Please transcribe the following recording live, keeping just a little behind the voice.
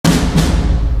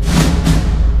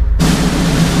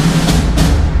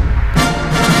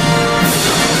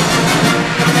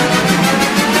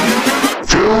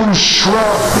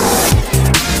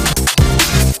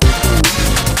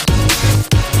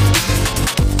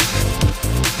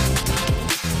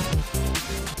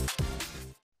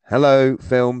Hello,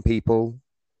 film people,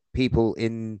 people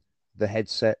in the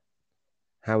headset.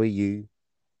 How are you?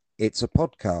 It's a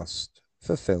podcast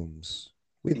for films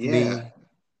with Yeah, me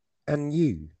and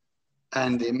you.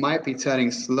 and it might be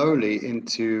turning slowly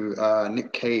into a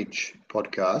Nick Cage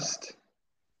podcast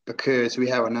because we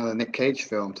have another Nick Cage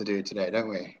film to do today, don't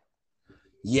we?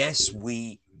 Yes,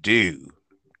 we do.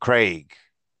 Craig,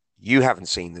 you haven't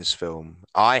seen this film.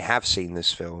 I have seen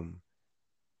this film.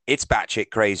 It's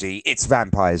batshit crazy. It's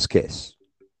Vampire's Kiss.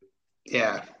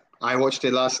 Yeah, I watched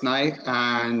it last night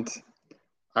and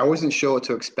I wasn't sure what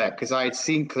to expect because I had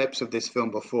seen clips of this film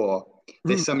before.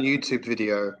 There's some YouTube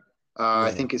video, I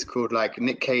Yeah. think it's called like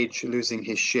Nick Cage losing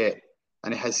his shit,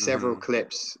 and it has several Hmm.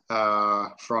 clips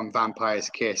from Vampire's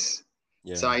Kiss.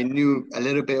 So Yeah. I knew a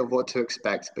little bit of what to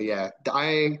expect, but yeah,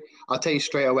 I'll tell you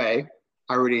straight away,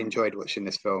 I really enjoyed watching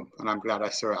this film, and I'm glad I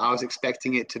saw it. I was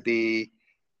expecting it to be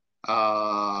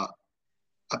uh,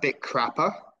 a bit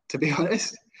crapper, to be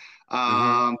honest.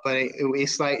 Hmm. But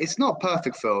it's like it's not a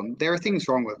perfect film. There are things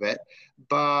wrong with it,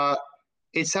 but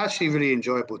it's actually really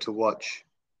enjoyable to watch.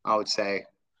 I would say.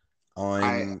 I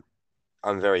I'm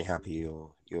I'm very happy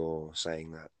you're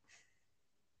saying that.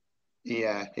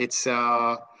 Yeah, it's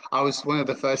I was one of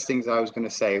the first things I was going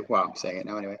to say. Well, I'm saying it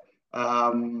now anyway.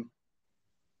 Um,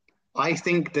 I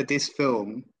think that this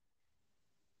film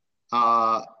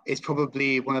is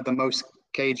probably one of the most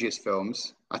cagiest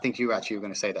films. I think you actually were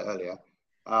going to say that earlier.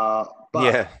 But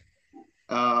Yeah.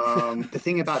 the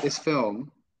thing about this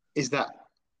film is that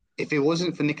if it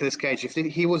wasn't for Nicolas Cage, if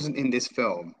he wasn't in this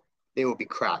film, it would be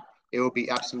crap. It would be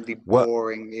absolutely What?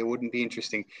 boring. It wouldn't be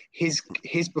interesting. His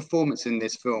performance in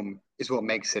this film is what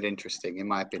makes it interesting, in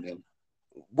my opinion.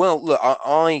 Well, look,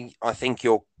 I think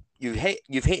you've hit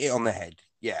it on the head.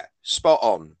 Yeah, spot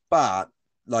on. But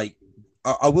like,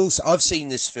 I will. I've seen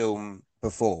this film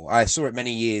before. I saw it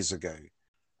many years ago.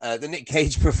 The Nick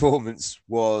Cage performance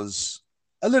was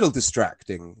a little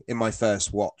distracting in my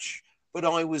first watch, but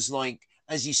I was like,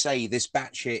 as you say, this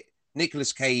batshit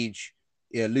Nicolas Cage,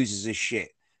 yeah, loses his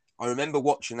shit. I remember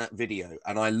watching that video,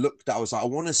 and I was like, I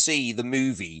want to see the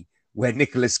movie where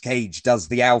Nicolas Cage does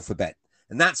the alphabet,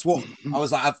 and that's what I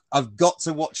was like. I've got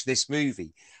to watch this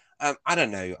movie. I don't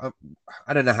know.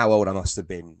 I don't know how old I must have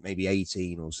been. Maybe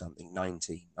 18 or something,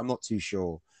 19. I'm not too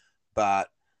sure. But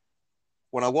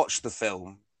when I watched the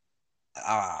film,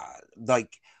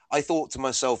 like I thought to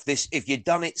myself, this if you'd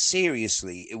done it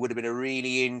seriously, it would have been a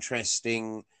really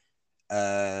interesting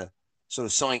uh, sort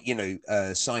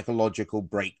of psychological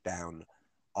breakdown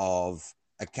of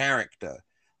a character.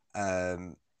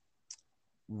 Um,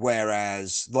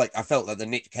 Whereas, like, I felt that the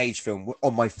Nick Cage film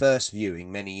on my first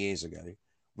viewing many years ago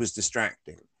was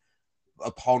distracting.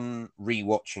 Upon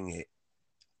rewatching it,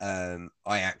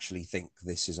 I actually think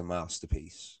this is a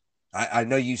masterpiece. I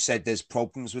know you said there's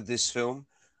problems with this film.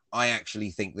 I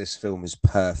actually think this film is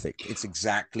perfect. It's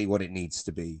exactly what it needs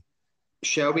to be.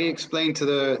 Shall we explain to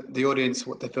the audience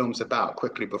what the film's about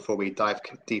quickly before we dive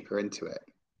deeper into it?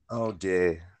 Oh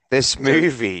dear, this So,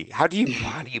 movie. How do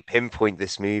you pinpoint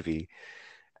this movie?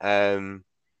 Um,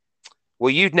 well,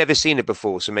 you'd never seen it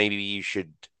before, so maybe you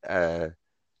should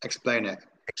explain it.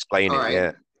 explain All it. right.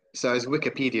 Yeah. So, as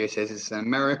Wikipedia says, it's an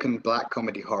American black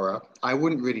comedy horror. I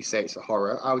wouldn't really say it's a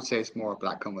horror. I would say it's more a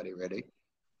black comedy, really.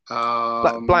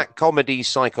 Um, Black comedy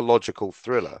psychological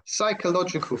thriller.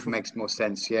 Psychological makes more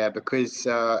sense, yeah, because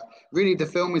really the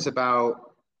film is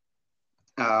about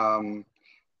um,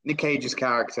 Nick Cage's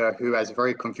character, who has a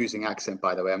very confusing accent,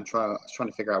 by the way. I was trying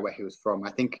to figure out where he was from.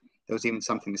 I think there was even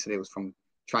something that said he was from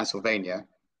Transylvania.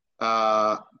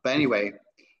 But anyway,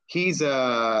 he's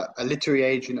a literary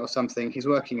agent or something. He's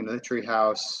working in a literary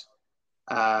house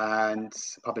and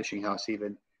publishing house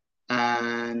even.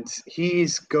 And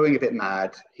he's going a bit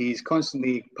mad. He's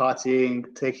constantly partying,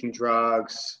 taking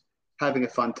drugs, having a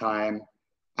fun time.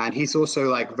 And he's also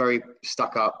like very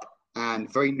stuck up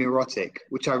and very neurotic,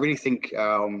 which I really think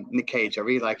Nick Cage, I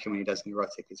really like him when he does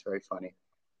neurotic. It's very funny.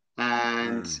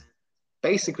 And Mm.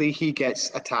 basically, he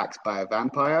gets attacked by a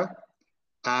vampire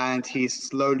and he's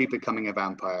slowly becoming a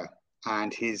vampire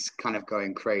and he's kind of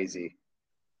going crazy.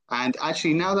 And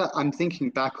actually, now that I'm thinking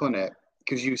back on it,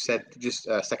 because you said just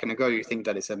a second ago you think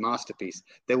that it's a masterpiece,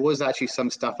 there was actually some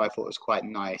stuff I thought was quite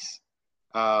nice.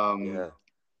 Um, Yeah.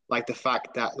 like the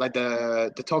fact that like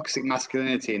the toxic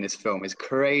masculinity in this film is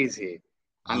crazy,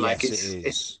 and like Yes, it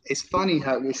is. it's funny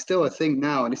how it's still a thing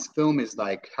now, and this film is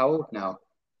like how old now?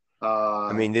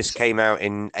 I mean, this So, came out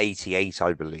in '88,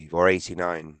 I believe, or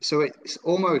 '89, so it's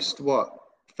almost what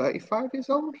 35 years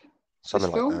old. This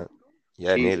something like film. that.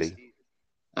 Yeah, Jesus. nearly.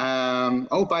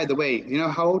 Oh, by the way, you know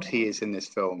how old he is in this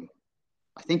film?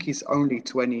 I think he's only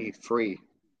 23, which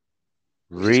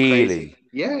is crazy. Really?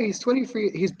 Yeah, he's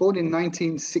 23. He's born in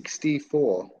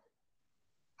 1964.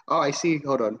 Oh, I see.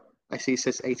 Hold on. I see it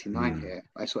says 89 Hmm. here.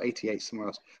 I saw 88 somewhere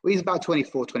else. Well, he's about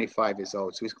 24, 25 years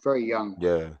old, so he's very young.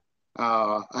 Yeah.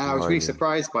 And I was really Blimey.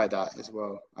 surprised by that as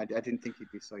well. I didn't think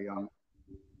he'd be so young.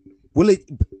 Well,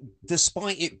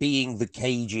 despite it being the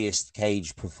cagiest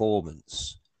Cage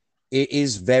performance, it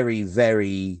is very,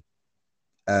 very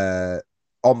uh,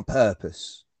 on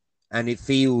purpose, and it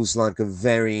feels like a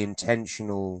very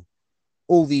intentional.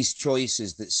 All these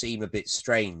choices that seem a bit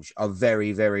strange are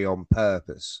very, very on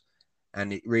purpose,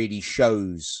 and it really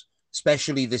shows.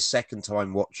 Especially this second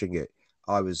time watching it,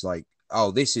 I was like,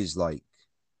 "Oh, this is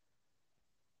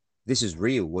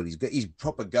real. What he's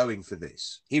proper going for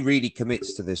this. He really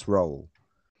commits to this role."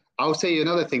 I'll tell you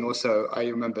another thing also I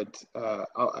remembered.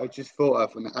 I just thought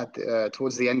of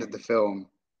towards the end of the film,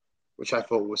 which I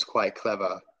thought was quite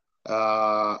clever. Uh,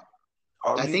 I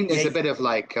I mean, think there's yeah, a bit of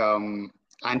like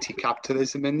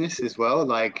anti-capitalism in this as well.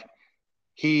 Like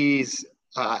he's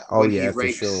oh when yeah, for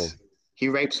sure. he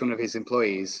rapes one of his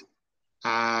employees,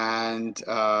 and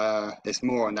there's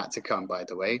more on that to come, by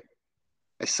the way.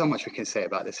 There's so much we can say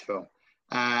about this film.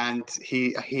 And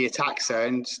he attacks her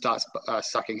and starts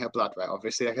sucking her blood, right?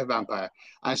 Obviously, like a vampire.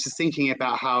 I was just thinking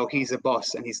about how he's a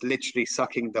boss and he's literally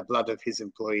sucking the blood of his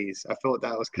employees. I thought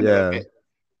that was kind of a Yeah. bit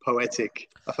poetic.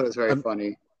 I thought it was very Um,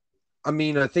 funny. I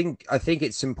mean, I think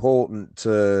it's important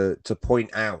to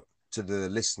point out to the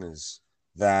listeners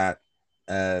that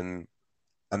um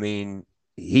I mean,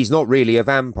 he's not really a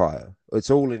vampire. It's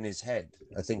all in his head.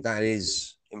 I think that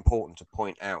is important to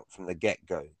point out from the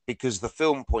get-go because the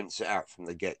film points it out from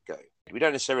the get-go. We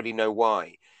don't necessarily know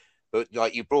why, but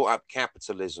like you brought up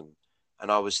capitalism,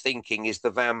 and I was thinking, is the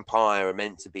vampire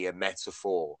meant to be a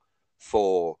metaphor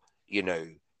for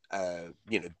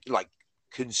like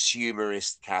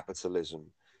consumerist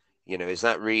capitalism? Is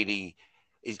that really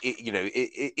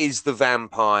is the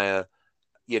vampire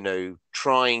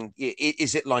trying?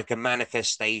 Is it like a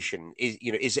manifestation?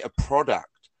 Is it a product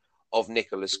of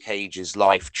Nicolas Cage's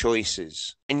life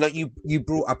choices? And like you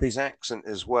brought up his accent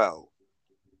as well,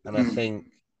 and I Mm. think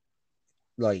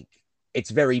like it's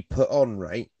very put on,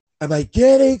 right? Am I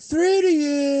getting through to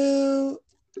you?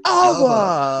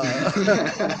 Oh.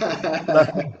 Over.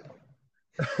 Like,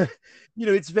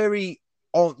 it's very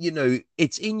on.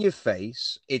 It's in your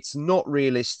face. It's not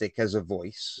realistic as a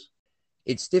voice.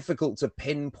 It's difficult to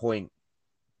pinpoint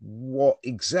what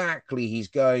exactly he's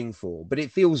going for, but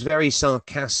it feels very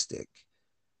sarcastic.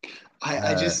 I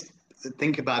Uh, just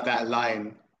think about that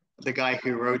line, the guy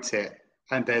who wrote it,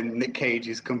 and then Nick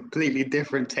Cage's completely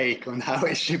different take on how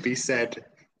it should be said.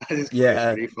 I just thought it was yeah,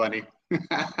 really funny.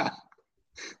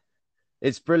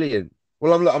 it's brilliant.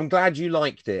 Well, I'm glad you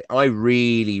liked it. I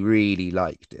really, really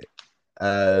liked it.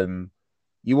 Um,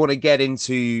 you want to get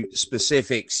into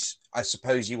specifics? I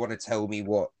suppose you want to tell me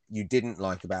what you didn't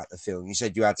like about the film. You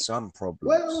said you had some problems.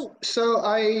 Well, so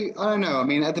I don't know. I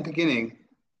mean, at the beginning,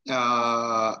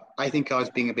 I think I was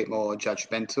being a bit more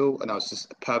judgmental, and I was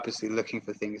just purposely looking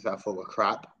for things that I thought were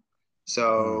crap. Hmm.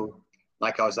 So,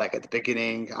 like I was like at the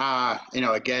beginning,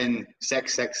 again,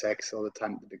 sex, sex, sex all the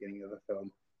time at the beginning of the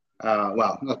film.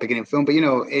 Well, not the beginning of the film, but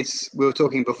it's we were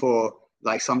talking before.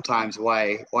 Like sometimes,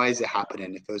 why is it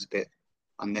happening? It feels a bit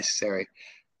unnecessary.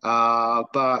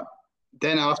 But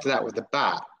then after that with the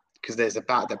bat, because there's a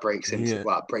bat that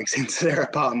Yeah. breaks into their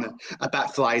apartment. A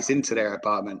bat flies into their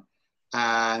apartment,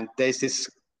 and there's this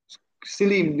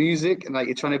silly music, and like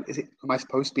you're trying to, am I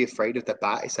supposed to be afraid of the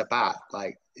bat? It's a bat,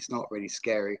 like it's not really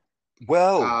scary.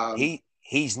 Well, Um,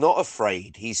 he's not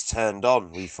afraid. He's turned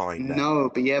on. We find out. no,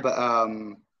 but yeah, but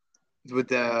with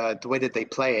the way that they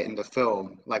play it in the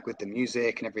film, like with the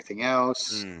music and everything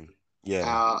else, Hmm. Yeah.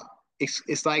 uh,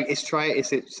 it's like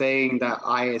is it saying that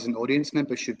I as an audience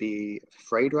member should be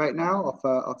afraid right now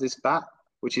of this bat,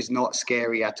 which is not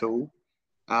scary at all.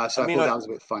 I So I mean, thought I, that was a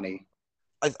bit funny.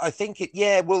 I think it.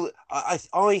 Yeah. Well,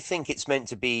 I think it's meant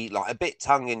to be like a bit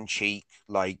tongue in cheek.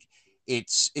 Like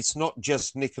it's not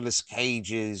just Nicolas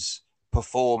Cage's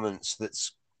performance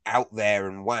that's out there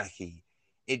and wacky.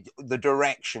 The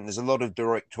direction. There's a lot of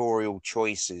directorial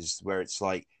choices where it's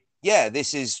like, yeah,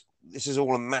 this is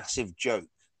all a massive joke.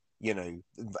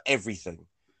 Everything.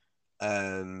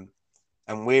 Um,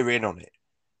 and we're in on it.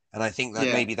 And I think that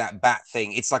Yeah, maybe that bat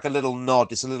thing. It's like a little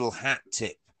nod. It's a little hat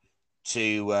tip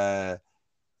to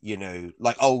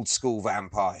like old school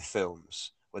vampire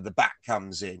films where the bat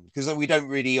comes in, because we don't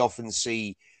really often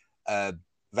see uh,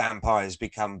 vampires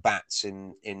become bats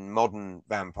in modern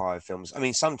vampire films. I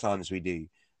mean, sometimes we do,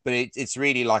 but it's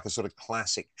really like a sort of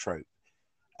classic trope.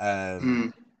 Um,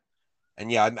 Mm,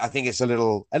 and yeah, I think it's a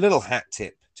little hat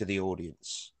tip to the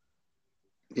audience,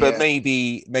 but yeah,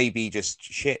 maybe just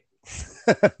shit.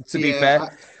 To be yeah.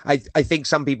 fair, I think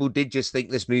some people did just think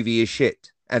this movie is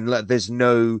shit, and like, there's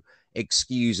no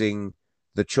excusing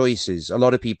the choices. A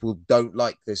lot of people don't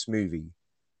like this movie.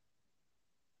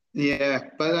 Yeah,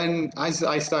 but then as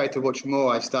I started to watch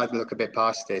more, I started to look a bit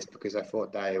past this because I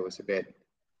thought that it was a bit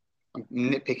I'm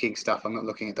nitpicking stuff. I'm not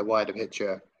looking at the wider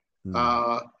picture. Hmm.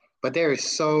 Uh, but there is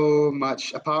so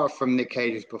much, apart from Nick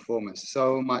Cage's performance,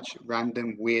 so much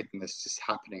random weirdness just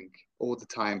happening all the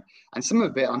time. And some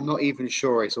of it, I'm not even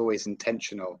sure it's always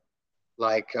intentional.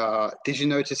 Like, did you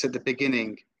notice at the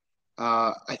beginning?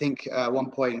 I think at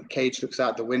one point Cage looks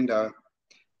out the window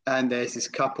and there's this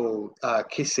couple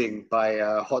kissing by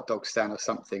a hot dog stand or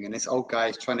something, and this old guy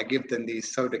is trying to give them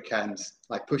these soda cans,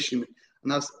 like pushing.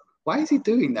 And I was, why is he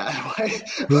doing that?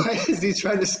 Why is he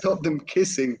trying to stop them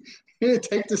kissing? Here,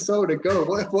 take the soda, go.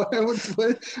 Why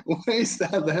is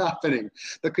that happening?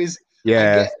 Because I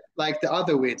Yeah, get like the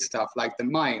other weird stuff, like the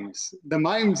mimes. The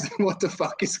mimes, what the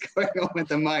fuck is going on with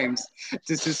the mimes?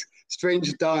 Just this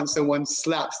strange dance, and one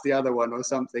slaps the other one or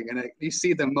something, and you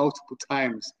see them multiple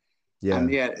times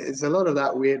and yeah. yeah, it's a lot of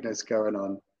that weirdness going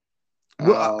on.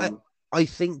 Well, I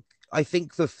think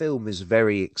the film is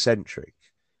very eccentric.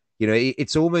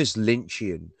 It's almost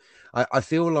Lynchian. I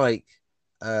feel like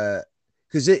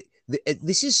because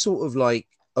this is sort of like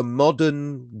a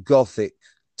modern gothic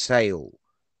tale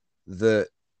that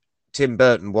Tim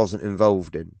Burton wasn't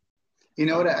involved in. You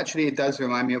know what? Actually, it does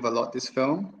remind me of a lot this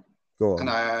film, Go and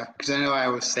on. because I know I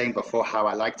was saying before how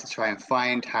I like to try and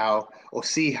find how or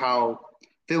see how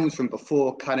films from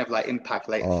before kind of like impact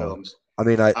later Oh, films. I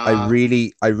mean, I Uh,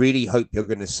 really hope you're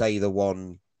going to say the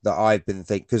one that I've been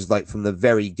thinking, because like from the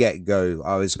very get go,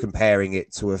 I was comparing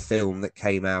it to a film that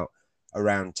came out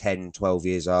around 10, 12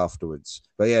 years afterwards.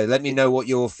 But yeah, let me it, know what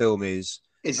your film is.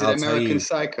 is it I'll tell American you.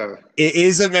 Psycho? It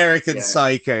is American Yeah,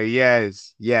 Psycho.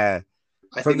 Yes. Yeah.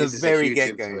 I From think the this is a very huge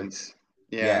get go. influence.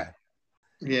 Yeah, Yeah.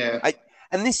 yeah. I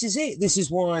and this is it. This is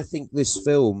why I think this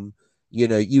film,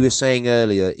 you were saying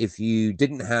earlier, if you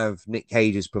didn't have Nick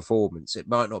Cage's performance, it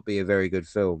might not be a very good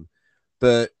film.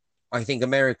 But I think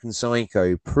American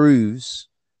Psycho proves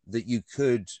that you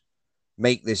could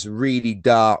make this really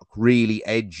dark, really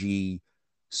edgy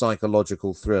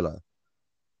psychological thriller,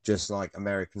 just like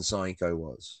American Psycho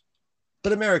was.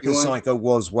 But You American want? Psycho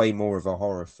was way more of a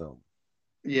horror film.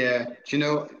 Yeah. Do you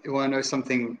know? You want to know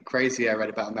something crazy I read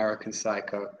about American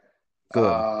Psycho? Go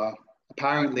on. Uh,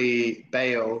 Apparently,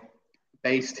 Bale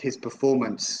based his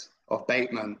performance of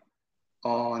Bateman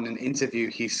on an interview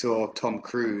he saw of Tom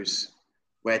Cruise,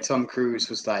 where Tom Cruise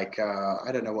was like,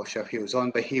 I don't know what show he was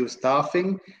on, but he was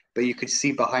laughing, but you could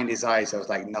see behind his eyes there was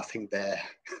like nothing there.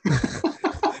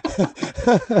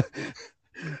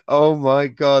 Oh my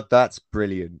god, that's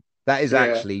brilliant. That is Yeah.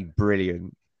 actually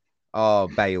brilliant. Oh,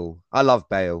 Bale. I love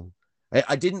Bale.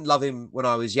 I didn't love him when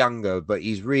I was younger, but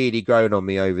he's really grown on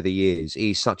me over the years.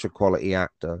 He's such a quality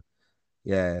actor.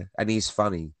 Yeah, and he's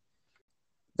funny.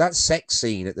 That sex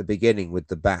scene at the beginning with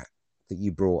the bat that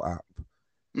you brought up,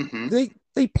 Hmm.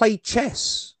 they play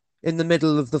chess in the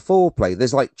middle of the foreplay.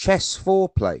 There's like chess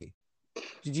foreplay.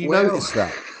 Did you Well, notice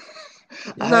that?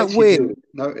 Isn't I that actually weird? didn't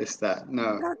notice that.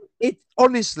 No. It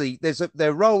honestly,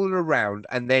 they're rolling around,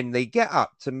 and then they get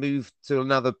up to move to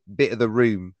another bit of the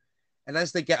room, and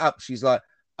as they get up, she's like,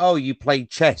 "Oh, you played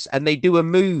chess," and they do a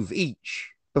move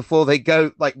each before they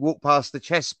go like walk past the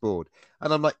chessboard,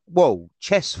 and I'm like, "Whoa,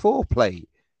 chess foreplay."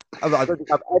 I don't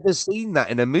think I've ever seen that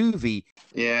in a movie.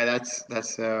 Yeah, that's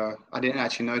I didn't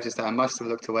actually notice that. I must have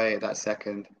looked away at that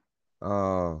second.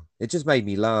 Oh, it just made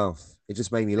me laugh. It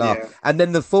just made me laugh. Yeah. And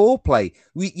then the foreplay,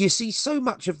 you see so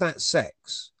much of that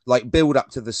sex, like build up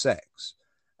to the sex,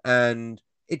 and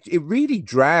it really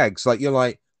drags. Like you're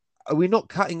like, are we not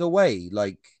cutting away?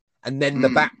 Like, and then the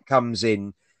Mm. back comes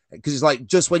in because it's like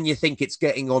just when you think it's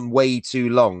getting on way too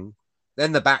long,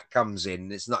 then the back comes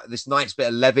in. It's not this nice bit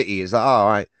of levity. Is like, oh, all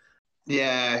right,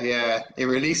 Yeah, yeah. It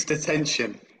released the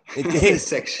tension, it the did,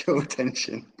 sexual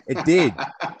tension. it did.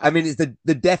 I mean, it's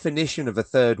the definition of a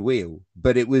third wheel,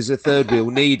 but it was a third wheel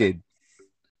needed.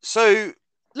 So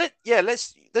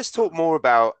let's talk more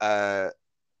about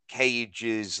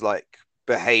Cage's like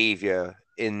behavior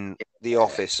in the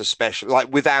office, especially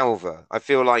like with Alva. I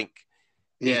feel like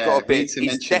he's got Yeah, a we bit. need to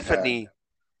He's mention her. definitely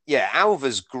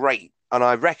Alva's great, and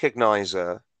I recognize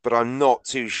her, but I'm not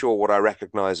too sure what I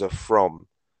recognize her from.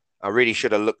 I really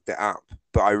should have looked it up,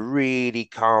 but I really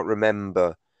can't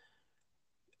remember.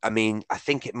 I mean, I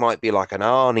think it might be like an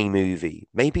Arnie movie.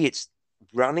 Maybe it's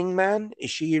Running Man.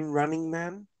 Is she in Running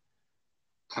Man?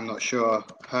 I'm not sure.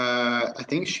 I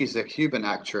think she's a Cuban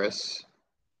actress.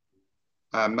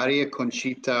 Maria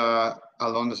Conchita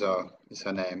Alonso is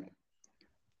her name.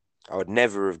 I would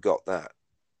never have got that.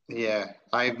 Yeah,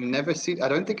 I've never seen. I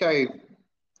don't think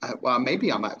well,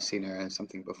 maybe I might have seen her in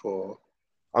something before.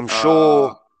 I'm Uh,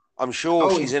 sure. I'm sure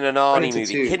oh, she's in in an Arnie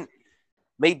Predator movie. 2.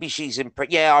 Maybe she's in.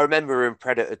 Yeah, I remember her in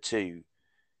Predator 2.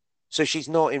 So she's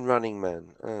not in Running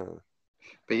Man. Oh.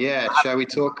 But yeah, shall we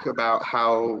talk about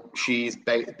how she's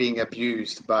being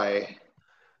abused by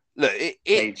Look,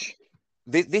 Cage?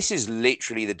 this is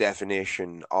literally the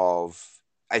definition of,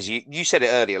 as you said it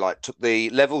earlier, like the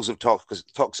levels of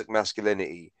toxic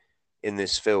masculinity in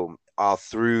this film are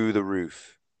through the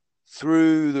roof.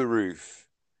 Through the roof.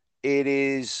 It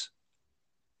is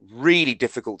really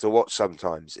difficult to watch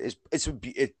sometimes. It's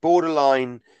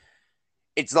borderline.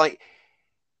 It's like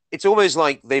it's almost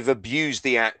like they've abused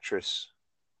the actress.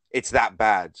 It's that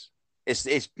bad.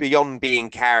 It's beyond being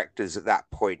characters at that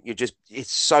point.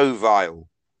 It's so vile.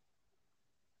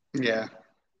 Yeah,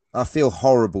 I feel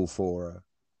horrible for her.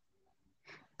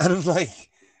 And I'm like,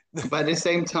 but at the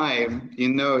same time,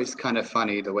 it's kind of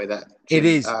funny the way that it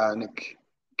is. Nick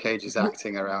Cage is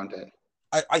acting around it.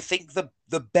 I think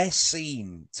the best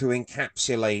scene to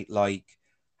encapsulate like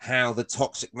how the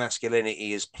toxic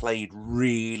masculinity is played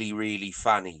really, really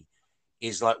funny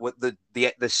is like what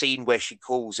the scene where she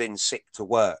calls in sick to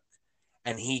work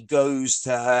and he goes to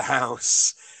her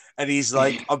house and he's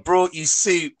like, I brought you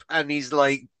soup, and he's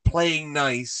like playing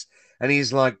nice, and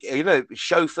he's like,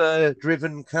 chauffeur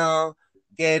driven car,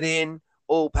 get in,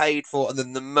 all paid for. And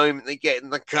then the moment they get in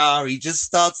the car, he just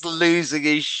starts losing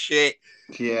his shit.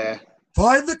 Yeah.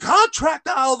 Find the contract,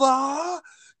 Alva.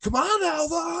 Come on,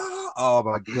 Alva. Oh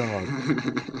my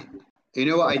god. You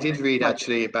know what I did read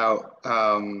actually about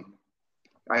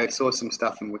I saw some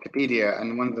stuff in Wikipedia,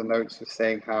 and one of the notes was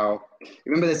saying how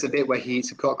remember there's a bit where he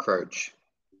eats a cockroach.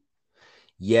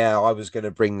 Yeah, I was going to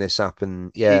bring this up,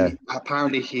 and yeah,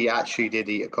 He actually did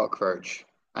eat a cockroach,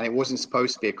 and it wasn't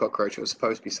supposed to be a cockroach; it was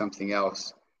supposed to be something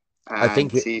else. And I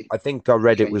think I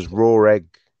read it was changed it. raw egg.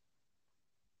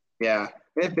 Yeah,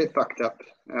 a bit fucked up.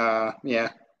 Yeah,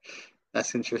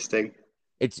 that's interesting.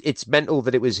 It's mental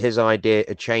that it was his idea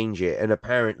to change it, and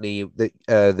apparently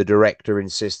the director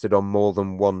insisted on more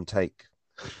than one take.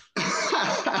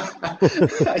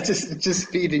 just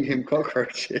feeding him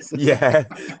cockroaches. Yeah.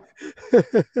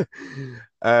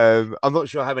 I'm not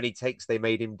sure how many takes they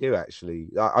made him do, actually.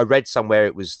 I read somewhere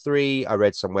it was 3, I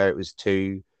read somewhere it was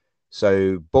 2.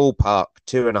 So ballpark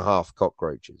 2.5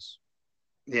 cockroaches.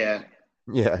 Yeah,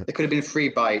 Yeah. it could have been 3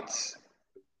 bites.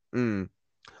 Mm.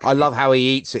 I love how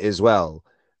he eats it as well.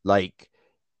 Like,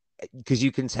 because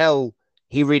you can tell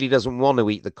he really doesn't want to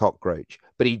eat the cockroach,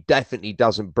 but he definitely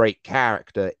doesn't break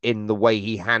character in the way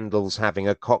he handles having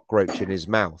a cockroach in his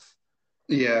mouth.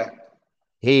 Yeah,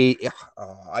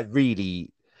 I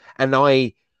really, and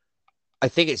I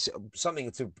think it's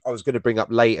something I was going to bring up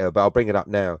later, but I'll bring it up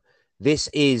now. This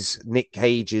is Nick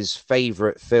Cage's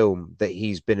favorite film that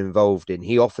he's been involved in.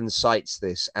 He often cites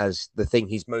this as the thing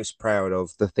he's most proud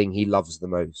of, the thing he loves the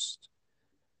most.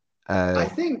 I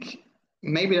think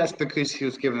maybe that's because he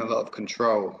was given a lot of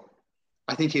control.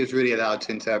 I think he was really allowed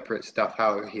to interpret stuff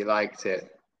how he liked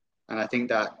it, and I think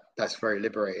that's very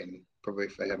liberating, probably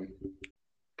for him.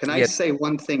 Can I Yeah, say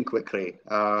one thing quickly?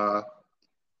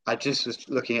 I just was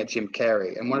looking at Jim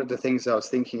Carrey, and one of the things I was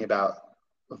thinking about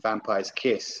Vampire's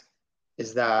Kiss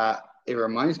is that it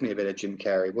reminds me a bit of Jim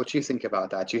Carrey. What do you think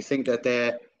about that? Do you think that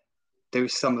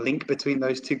there's some link between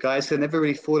those two guys? I never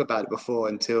really thought about it before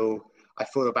until I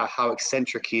thought about how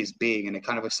eccentric he is being, and I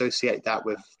kind of associate that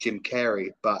with Jim Carrey.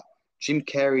 But Jim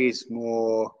Carrey is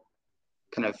more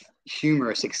kind of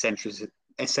humorous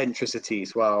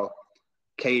eccentricities, while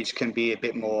Cage can be a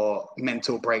bit more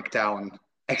mental breakdown well,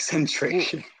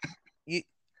 eccentric. you,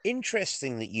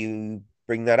 interesting that you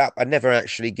bring that up. I'd never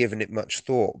actually given it much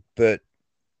thought, but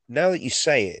now that you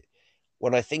say it,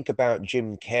 when I think about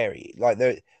Jim Carrey, like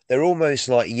they're almost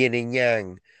like yin and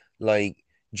yang. Like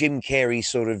Jim Carrey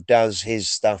sort of does his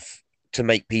stuff to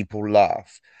make people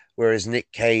laugh, whereas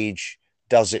Nick Cage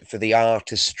does it for the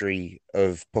artistry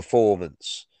of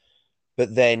performance.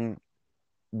 But then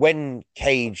when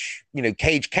Cage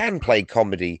can play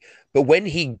comedy, but when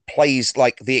he plays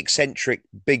like the eccentric,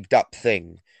 bigged up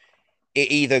thing,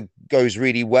 it either goes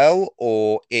really well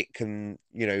or it can,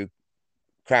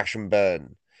 crash and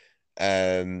burn.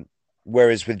 Um,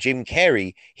 Whereas with Jim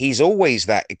Carrey, he's always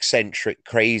that eccentric,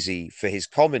 crazy for his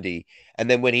comedy. And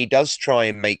then when he does try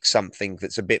and make something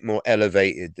that's a bit more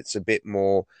elevated, that's a bit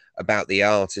more about the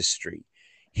artistry,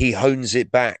 he hones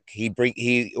it back. He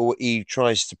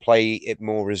tries to play it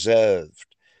more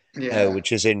reserved, Yeah.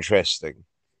 which is interesting.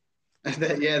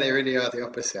 Yeah, they really are the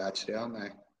opposite, actually, aren't they?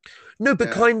 No, but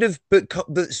Yeah. kind of, but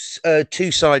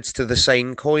two sides to the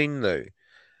same coin, though.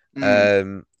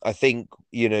 Mm. I think,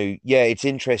 yeah, it's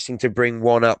interesting to bring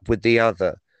one up with the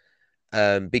other,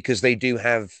 because they do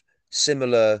have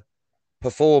similar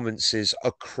performances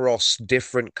across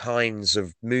different kinds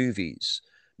of movies,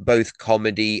 both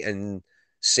comedy and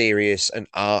serious and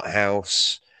art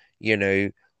house. You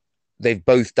know, they've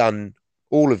both done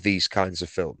all of these kinds of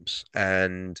films,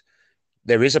 and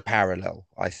there is a parallel.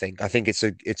 I think it's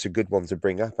a good one to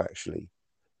bring up, actually.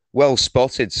 Well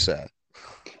spotted, sir.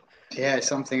 Yeah, it's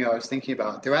something I was thinking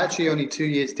about. They're actually only 2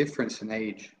 years difference in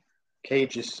age.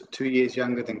 Cage is 2 years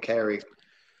younger than Carey.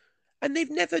 And they've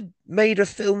never made a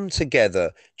film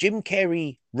together. Jim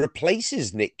Carrey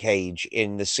replaces Nick Cage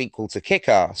in the sequel to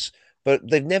Kick-Ass, but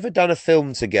they've never done a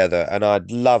film together, and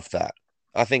I'd love that.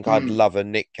 I think I'd Mm. love a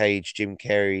Nick Cage, Jim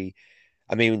Carrey.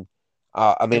 I mean,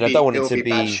 I don't want It it will to be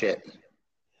be batshit.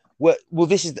 well.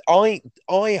 This is I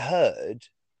heard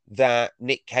that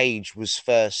Nick Cage was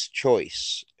first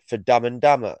choice for Dumb and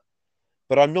Dumber,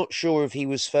 but I'm not sure if he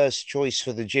was first choice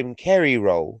for the Jim Carrey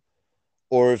role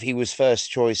or if he was first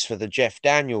choice for the Jeff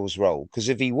Daniels role. Because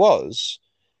if he was,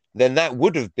 then that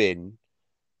would have been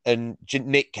a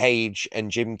Nick Cage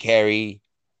and Jim Carrey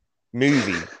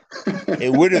movie.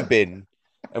 It would have been,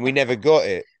 and we never got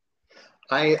it.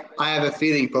 I have a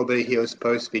feeling probably he was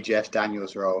supposed to be Jeff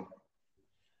Daniels' role.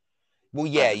 Well, I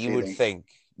yeah, have a you would feeling. think.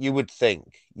 You would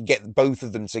think. You get both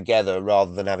of them together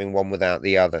rather than having one without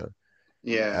the other.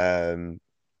 Yeah. Um,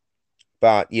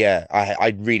 but yeah,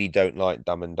 I really don't like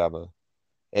Dumb and Dumber.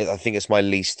 I think it's my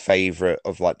least favorite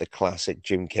of like the classic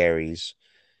Jim Carreys.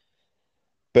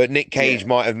 But Nick Yeah. Cage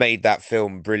might have made that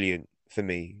film brilliant for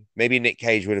me. Maybe Nick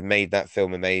Cage would have made that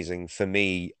film amazing for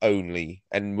me only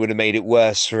and would have made it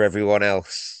worse for everyone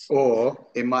else. Or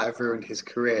it might have ruined his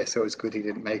career, so it's good he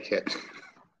didn't make it.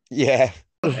 Yeah.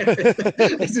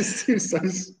 It just seems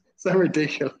so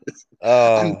ridiculous.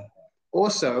 And Oh,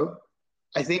 also,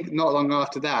 I think not long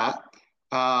after that,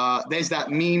 there's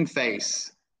that meme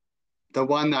face, the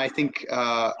one that I think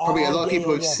probably a oh lot of yeah, yeah,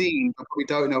 people have yeah. seen, but we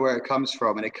don't know where it comes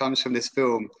from, and it comes from this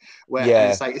film and Yeah.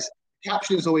 it's like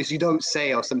caption is always "you don't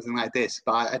say" or something like this,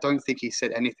 but I don't think he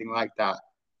said anything like that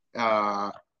uh,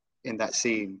 in that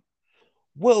scene.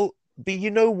 Well, but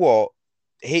you know what?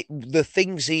 The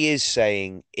things he is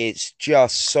saying, it's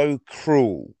just so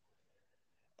cruel.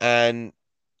 And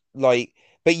like,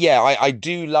 but yeah, I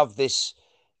do love this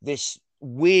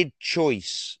weird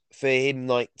choice for him,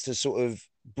 like to sort of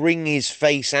bring his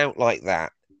face out like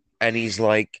that. And he's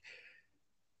like,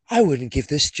 I wouldn't give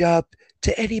this job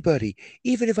to anybody,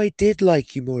 even if I did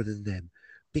like you more than them,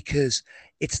 because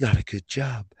it's not a good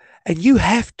job. And you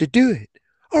have to do it,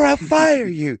 or I'll fire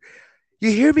you.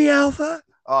 You hear me, Alpha?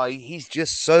 Oh, he's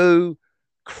just so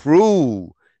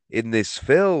cruel in this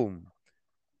film.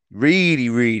 Really,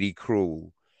 really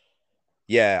cruel.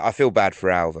 Yeah, I feel bad for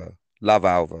Alva. Love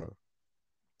Alva.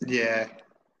 Yeah,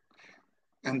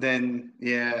 and then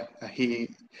yeah, he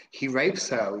rapes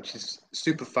her, which is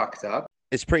super fucked up.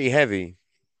 It's pretty heavy.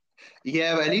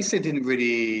 Yeah, but at least they didn't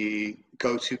really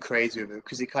go too crazy with it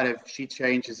because he kind of she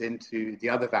changes into the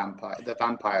other vampire, the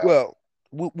vampire. Well,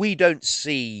 we don't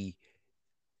see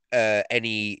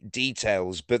any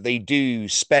details, but they do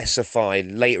specify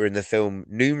later in the film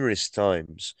numerous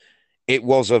times it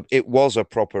was a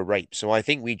proper rape. So I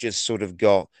think we just sort of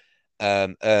got a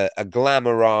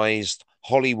glamorized,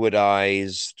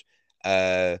 Hollywoodized,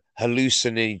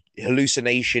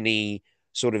 hallucination-y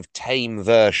sort of tame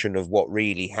version of what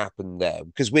really happened there,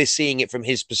 because we're seeing it from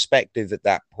his perspective at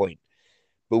that point.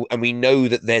 And we know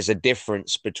that there's a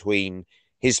difference between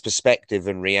his perspective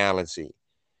and reality.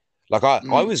 Like I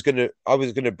Mm. was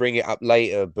gonna bring it up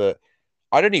later, but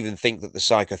I don't even think that the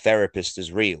psychotherapist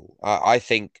is real. I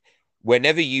think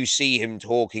whenever you see him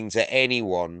talking to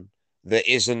anyone that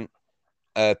isn't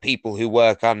people who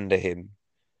work under him,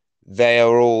 they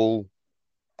are all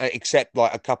except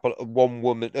like a couple of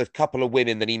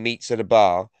women that he meets at a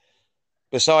bar.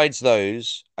 Besides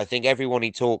those, I think everyone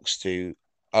he talks to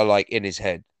are like in his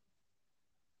head.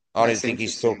 I don't That's think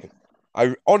he's interesting. talking.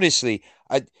 I honestly,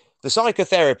 the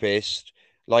psychotherapist,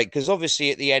 like, because obviously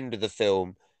at the end of the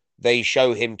film, they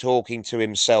show him talking to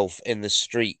himself in the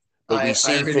street, but we I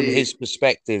see from his really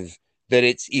perspective that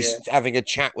yeah. he's having a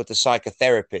chat with the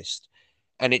psychotherapist,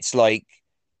 and it's like,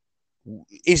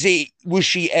 was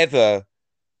she ever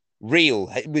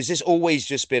real? Was this always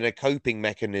just been a coping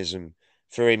mechanism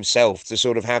for himself to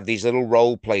sort of have these little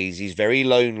role plays? He's very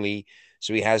lonely,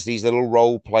 so he has these little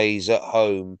role plays at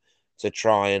home to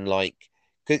try and like.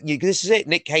 Cause this is it.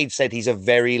 Nick Cage said he's a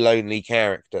very lonely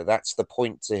character. That's the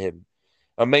point to him.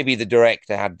 And maybe the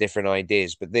director had different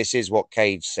ideas, but this is what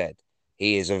Cage said.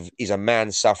 He's a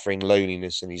man suffering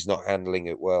loneliness and he's not handling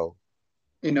it well.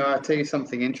 I'll tell you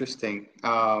something interesting.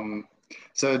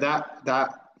 So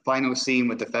that final scene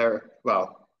with the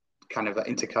well, kind of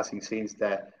intercutting scenes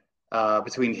there,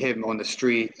 between him on the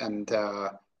street and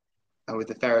with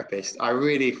the therapist, I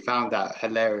really found that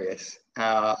hilarious.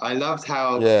 I loved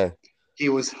how Yeah, he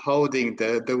was holding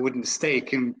the wooden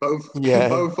stake in both yeah,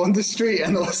 both on the street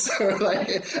and also like,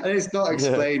 and it's not yeah,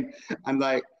 explained. And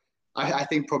like, I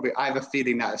think probably I have a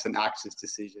feeling that it's an actor's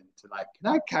decision to like,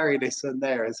 can I carry this on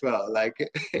there as well? Like,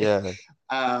 yeah,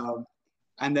 um,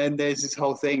 and then there's this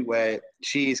whole thing where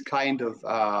she's kind of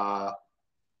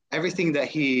everything that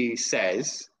he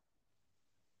says,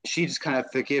 she just kind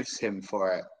of forgives him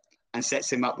for it and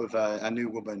sets him up with a new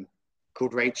woman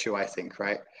called Rachel, I think,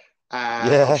 right?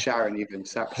 Or yeah, Sharon, even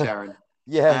Sharon.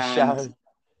 yeah, And Sharon.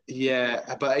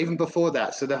 yeah, but even before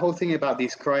that, so the whole thing about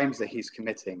these crimes that he's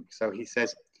committing. So he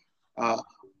says uh,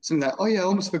 something like, "Oh yeah, I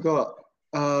almost forgot.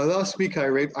 Last week I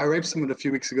raped someone a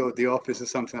few weeks ago at the office or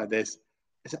something like this."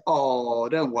 I said, "Oh,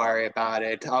 don't worry about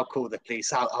it. I'll call the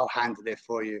police. I'll handle it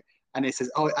for you." And he says,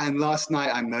 "Oh, and last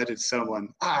night I murdered someone.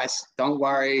 Don't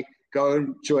worry. Go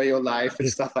enjoy your life and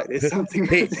stuff like this. Something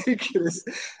Pe- ridiculous."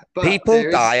 But People there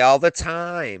is die all the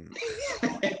time.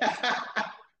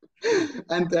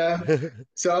 and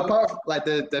so apart from, like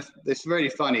it's really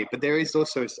funny, but there is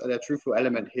also a truthful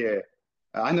element here.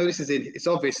 I know this is it's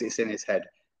obviously it's in his head,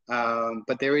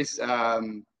 but there is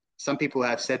some people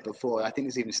have said before. I think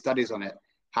there's even studies on it.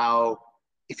 How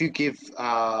if you give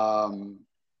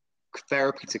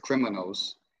therapy to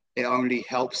criminals, it only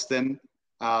helps them.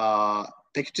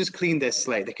 They can just clean their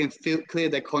slate. They can clear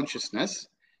their consciousness,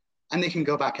 and they can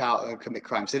go back out and commit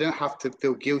crimes. They don't have to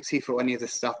feel guilty for any of the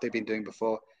stuff they've been doing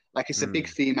before. Like it's a big Mm,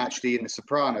 theme actually in The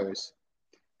Sopranos,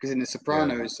 because in The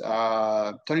yeah, Sopranos,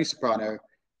 Tony Soprano,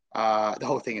 the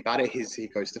whole thing about it is he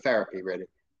goes to therapy. Really,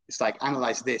 it's like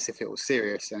analyze this if it was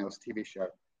serious and it was a TV show.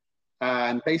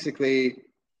 And basically,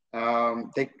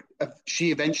 they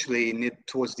she eventually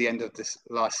towards the end of this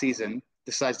last season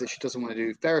decides that she doesn't want to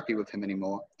do therapy with him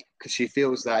anymore because she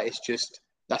feels that it's just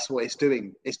that's what it's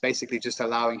doing. It's basically just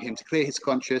allowing him to clear his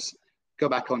conscience, go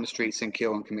back on the streets and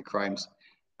kill and commit crimes.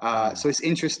 mm, So it's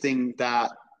interesting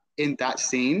that in that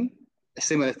scene, a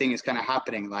similar thing is kind of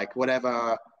happening. Like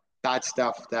whatever bad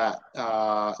stuff that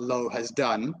Lo has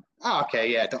done. Oh,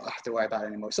 okay, yeah, don't have to worry about it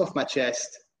anymore. It's off my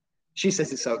chest. She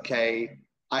says it's okay.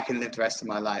 I can live the rest of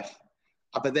my life.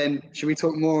 But then, should we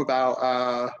talk more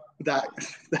about that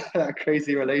that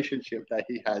crazy relationship that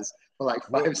he has for like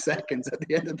What 5 seconds at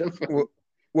the end of the what film?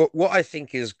 what I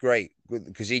think is great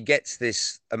because he gets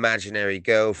this imaginary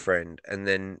girlfriend and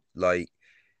then like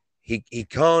he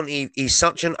can't he's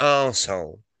such an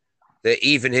asshole that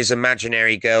even his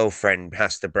imaginary girlfriend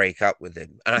has to break up with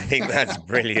him. And I think that's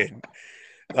brilliant.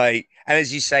 Like, and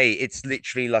as you say, it's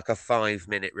literally like a 5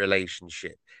 minute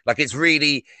relationship. Like,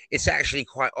 it's actually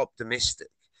quite optimistic.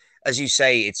 As you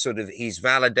say, it's sort of he's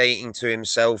validating to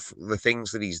himself the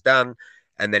things that he's done.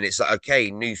 And then it's like,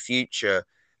 okay, new future.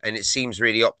 And it seems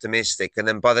really optimistic. And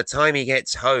then by the time he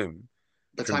gets home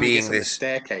The from time he gets being on the this,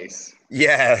 staircase.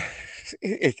 yeah,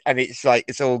 and it's like,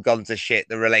 it's all gone to shit.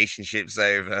 The relationship's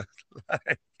over.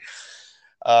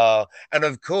 And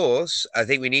of course, I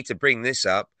think we need to bring this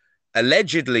up.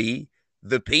 Allegedly,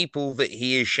 the people that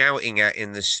he is shouting at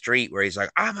in the street, where he's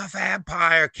like, "I'm a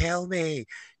vampire, kill me,"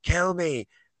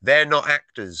 they're not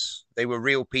actors. They were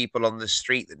real people on the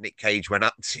street that Nick Cage went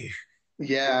up to.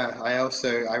 Yeah,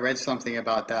 I read something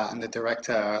about that, and the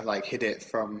director like hid it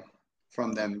from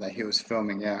them that he was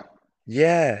filming. Yeah.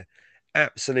 Yeah,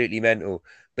 absolutely mental.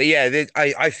 But yeah,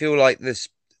 I feel like the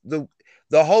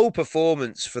the whole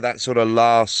performance for that sort of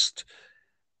last,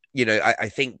 I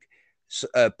think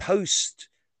post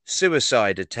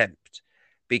suicide attempt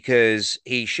because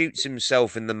he shoots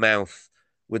himself in the mouth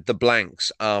with the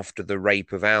blanks after the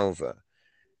rape of Alva.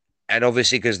 And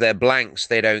obviously, because they're blanks,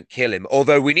 they don't kill him.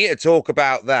 Although we need to talk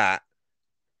about that,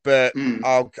 but Mm.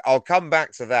 I'll come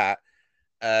back to that.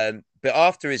 But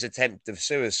after his attempt of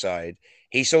suicide,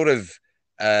 he sort of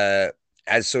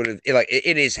has sort of like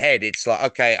in his head, it's like,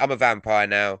 okay, I'm a vampire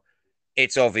now.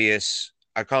 It's obvious.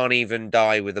 I can't even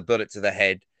die with a bullet to the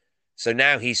head. So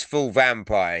now he's full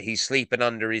vampire. He's sleeping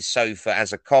under his sofa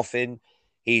as a coffin.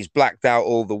 He's blacked out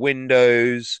all the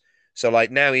windows. So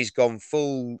like now he's gone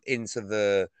full into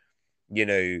the, you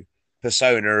know,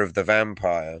 persona of the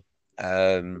vampire.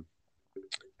 Um,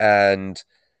 and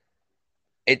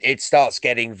it starts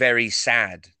getting very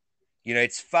sad.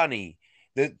 It's funny.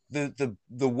 The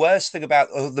worst thing about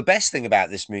the best thing about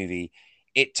this movie,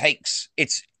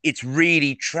 it's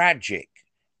really tragic,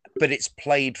 but it's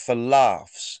played for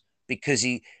laughs because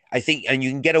I think, and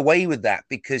you can get away with that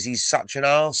because he's such an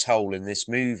asshole in this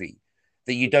movie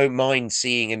that you don't mind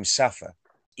seeing him suffer.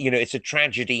 It's a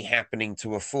tragedy happening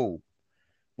to a fool,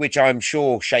 which I'm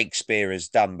sure Shakespeare has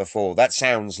done before. That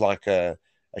sounds like a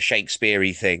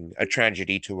Shakespeare-y thing, a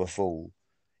tragedy to a fool.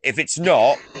 If it's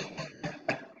not,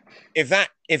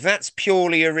 if that's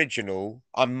purely original,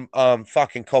 I'm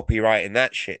fucking copywriting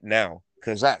that shit now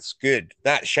because that's good.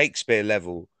 That's Shakespeare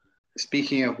level.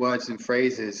 Speaking of words and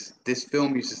phrases, this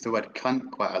film uses the word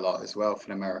cunt quite a lot as well for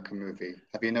an American movie.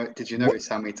 Did you What notice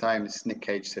how many times Nick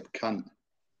Cage said cunt?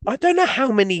 I don't know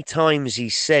how many times he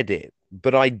said it,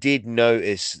 but I did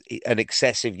notice an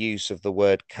excessive use of the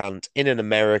word cunt in an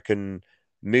American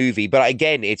movie. But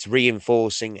again, it's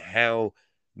reinforcing how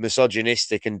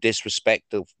misogynistic and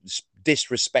disrespectful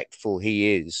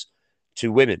he is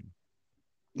to women.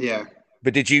 Yeah,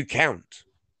 But did you count?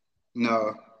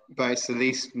 no, but it's at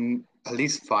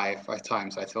least five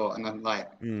times I thought, and I'm like,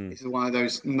 Mm, this is one of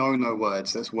those no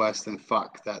words that's worse than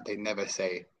fuck that they never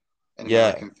say in yeah,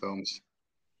 American films.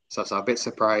 So I was a bit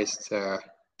surprised to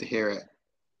hear it.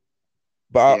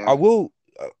 but I Yeah. will.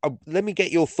 Let me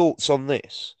get your thoughts on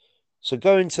this. So,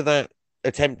 going to that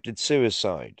attempted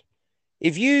suicide,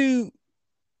 if you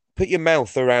put your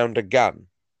mouth around a gun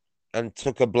and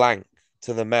took a blank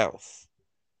to the mouth,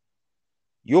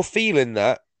 you're feeling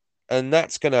that, and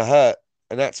that's gonna hurt,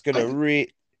 and that's gonna I,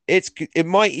 it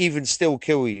might even still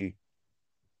kill you.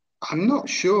 I'm not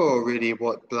sure really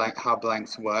how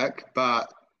blanks work, but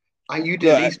you'd at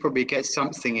Look, least probably get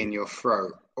something in your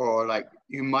throat, or like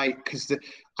you might, because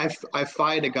I've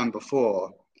fired a gun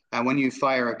before, and when you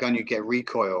fire a gun, you get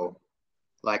recoil,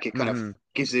 like it kind of mhm,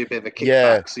 gives you a bit of a yeah.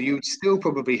 kickback. So you would still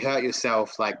probably hurt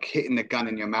yourself, like hitting the gun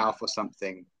in your mouth or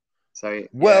something. So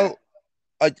yeah, Well,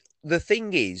 I, the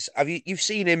thing is, you've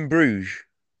seen in Bruges,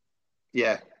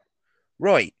 yeah,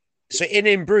 right? So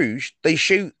in Bruges,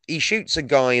 he shoots a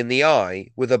guy in the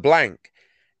eye with a blank,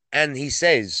 and he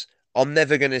says, "I'm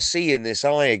never going to see in this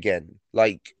eye again.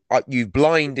 Like you've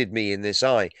blinded me in this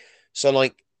eye." So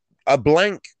like a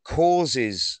blank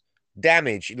causes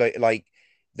damage. Like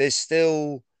there's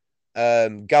still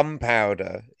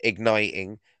gunpowder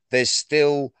igniting. There's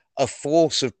still a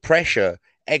force of pressure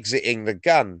exiting the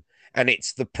gun. And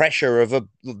it's the pressure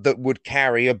that would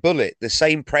carry a bullet, the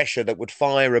same pressure that would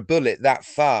fire a bullet that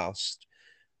fast.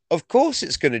 Of course,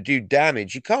 it's going to do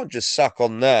damage. You can't just suck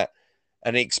on that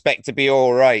and expect to be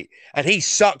all right. And he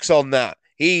sucks on that.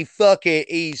 He's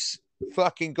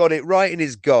fucking got it right in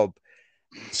his gob,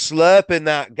 slurping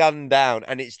that gun down,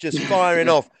 and it's just firing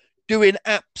off, doing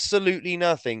absolutely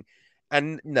nothing.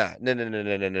 And no, no, no, no,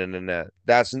 no, no, no, no, no.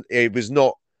 It was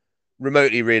not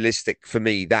remotely realistic for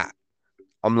me. That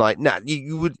I'm like, nah,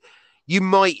 you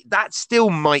might, that still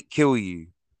might kill you.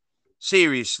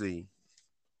 Seriously,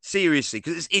 seriously,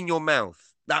 because it's in your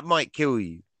mouth. That might kill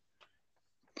you.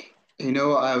 You know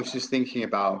what I was just thinking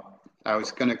about? I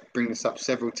was going to bring this up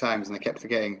several times and I kept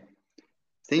forgetting.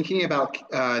 Thinking about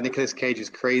Nicolas Cage's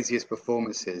craziest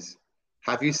performances,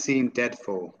 have you seen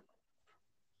Deadfall?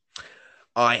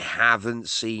 I haven't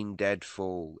seen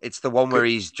Deadfall. It's the one where Good.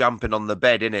 he's jumping on the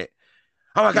bed, isn't it?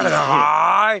 Oh my god, Yeah,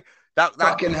 hi! That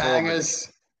fucking performance,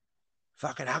 hangers.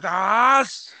 fucking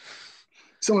haggis.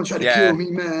 Someone tried to kill Yeah,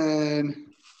 me, man.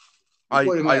 I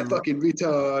What am I, a I fucking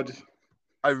retard?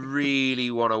 I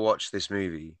really want to watch this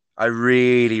movie. I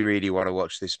really, really want to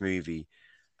watch this movie.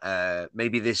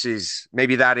 Maybe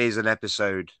that is an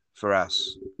episode for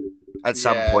us at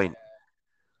some Yeah, point.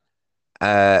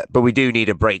 But we do need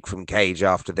a break from Cage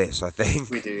after this. I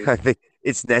we think. do. I think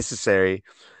it's necessary.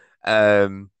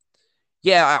 Um,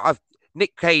 yeah,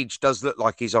 Nick Cage does look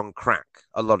like he's on crack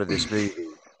a lot of this movie,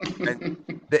 and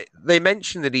they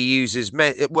mention that he uses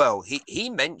he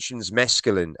mentions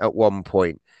mescaline at one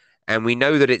point, and we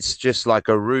know that it's just like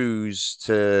a ruse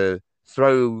to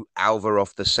throw Alva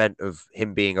off the scent of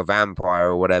him being a vampire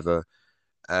or whatever.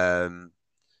 Um,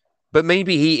 but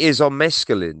maybe he is on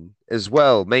mescaline as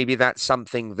well. Maybe that's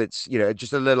something that's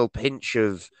just a little pinch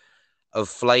of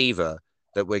flavor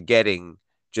that we're getting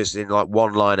just in like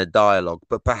one line of dialogue.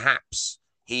 But perhaps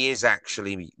he is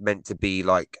actually meant to be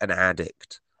like an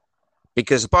addict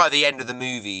because by the end of the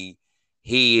movie,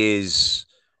 he is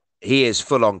he is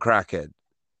full on crackhead,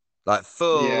 like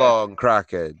full Yeah, on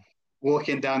crackhead.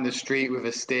 walking down the street with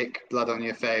a stick, blood on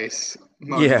your face,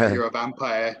 moaning that Yeah. you're a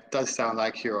vampire does sound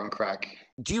like you're on crack.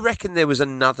 Do you reckon there was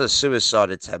another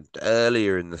suicide attempt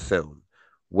earlier in the film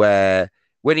where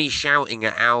when he's shouting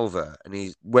at Alva and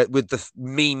he's with the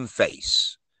meme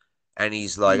face and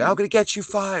he's like, "I'm Mm. gonna get you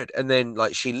fired," and then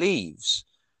like she leaves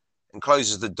and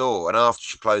closes the door, and after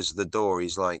she closes the door,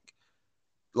 he's like,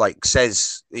 like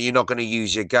says you're not going to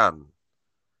use your gun.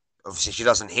 Obviously, she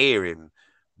doesn't hear him,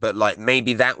 but like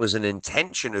maybe that was an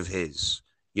intention of his.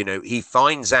 He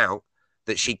finds out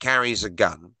that she carries a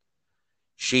gun.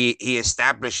 He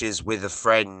establishes with a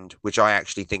friend, which I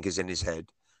actually think is in his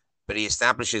head, but he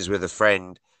establishes with a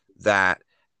friend that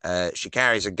she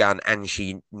carries a gun and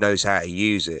she knows how to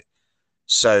use it.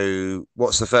 So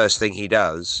what's the first thing he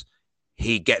does?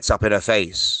 He gets up in her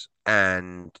face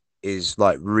and is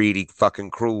like really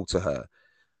fucking cruel to her.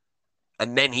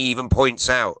 And then he even points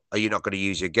out, "Are you not going to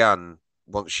use your gun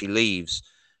once she leaves?"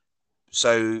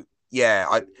 So yeah,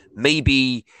 I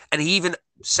maybe, and he even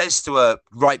says to her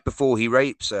right before he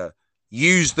rapes her,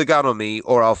 "Use the gun on me,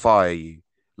 or I'll fire you."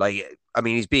 Like, I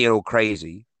mean, he's being all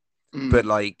crazy, but Mm.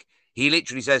 like, he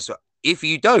literally says to her, "If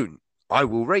you don't, I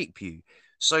will rape you."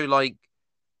 So like,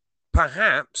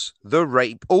 perhaps the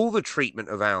rape, all the treatment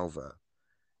of Alva,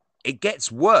 it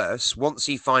gets worse once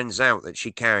he finds out that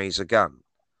she carries a gun.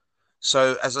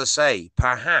 So, as I say,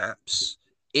 perhaps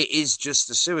it is just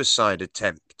a suicide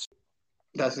attempt.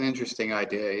 That's an interesting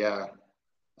idea. Yeah,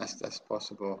 that's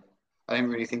possible. I didn't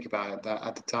really think about it that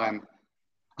at the time.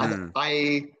 Hmm.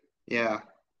 I yeah.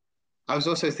 I was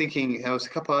also thinking there was a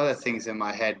couple other things in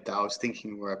my head that I was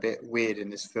thinking were a bit weird in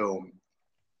this film.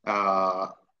 Uh,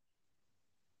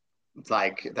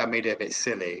 like that made it a bit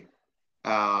silly.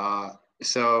 Uh,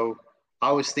 so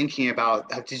I was thinking about,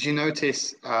 did you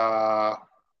notice the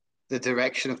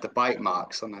direction of the bite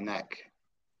marks on the neck,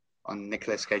 on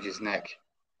Nicolas Cage's neck?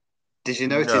 Did you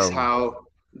notice No. how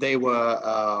they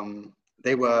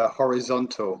were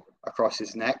horizontal across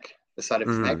his neck, the side of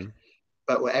his neck, Hmm.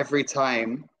 but every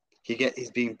time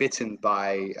he's being bitten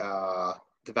by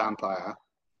the vampire,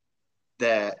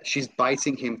 there she's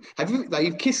biting him. Have you like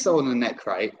you've kissed someone on the neck,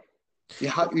 right? You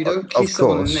don't Of kiss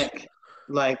someone on the course, neck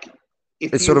like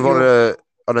if it's sort of you're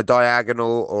on a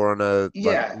diagonal or on a like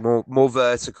yeah more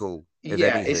vertical, if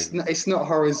yeah anything. it's not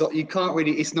horizontal. You can't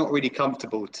really it's not really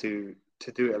comfortable to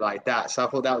do it like that. So I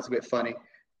thought that was a bit funny.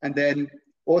 And then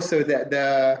also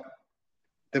the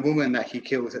woman that he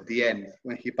kills at the end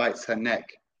when he bites her neck.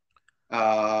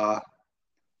 Uh,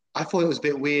 I thought it was a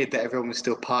bit weird that everyone was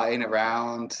still partying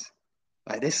around.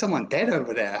 Like, there's someone dead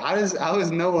over there. How has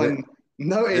no Yeah, one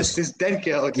noticed this this dead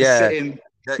girl just yeah. sitting?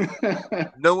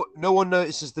 That no one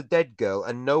notices the dead girl,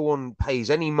 and no one pays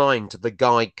any mind to the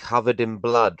guy covered in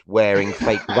blood wearing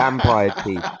fake vampire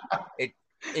teeth. It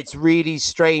it's really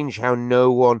strange how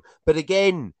no one. But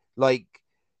again, like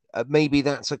maybe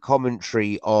that's a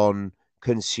commentary on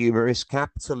consumerist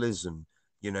capitalism.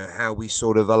 How we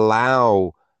sort of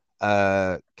allow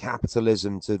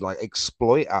capitalism to like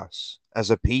exploit us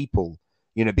as a people.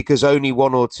 Because only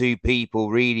one or two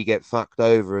people really get fucked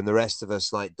over, and the rest of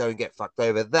us like don't get fucked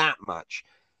over that much.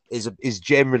 Is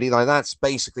generally like that's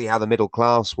basically how the middle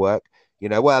class work.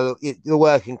 Well, the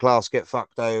working class get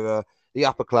fucked over, the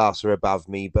upper class are above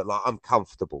me, but like I'm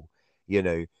comfortable. You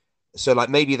know, so like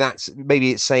maybe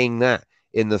it's saying that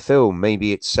in the film.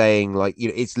 Maybe it's saying like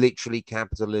it's literally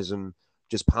capitalism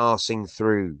just passing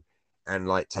through and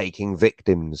like taking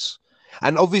victims.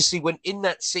 And obviously, when in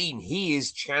that scene, he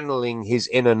is channeling his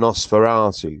inner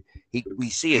Nosferatu. We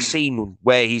see a scene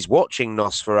where he's watching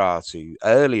Nosferatu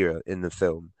earlier in the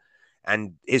film,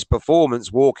 and his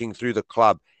performance walking through the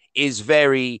club is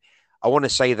very. I want to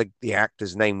say the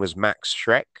actor's name was Max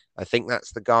Schreck. I think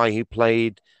that's the guy who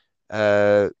played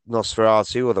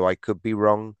Nosferatu, although I could be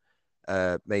wrong.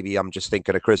 Maybe I'm just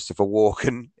thinking of Christopher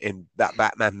Walken in that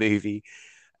Batman movie.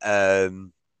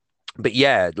 Um, but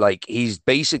yeah, like he's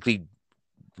basically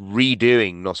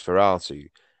redoing Nosferatu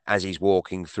as he's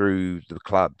walking through the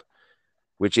club,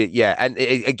 yeah, and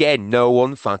again, no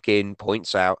one fucking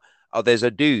points out, oh, there's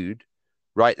a dude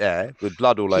right there with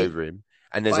blood all he, over him,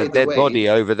 and there's a by the dead body way,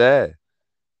 over there.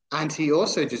 and he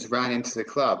also just ran into the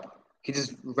club. He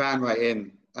just ran right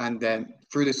in and then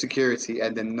through the security,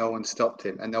 and then no one stopped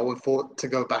him, and no one thought to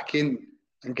go back in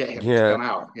and get him to Yeah, come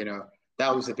out.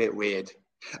 That was a bit weird.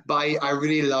 But I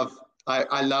really love. I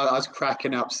was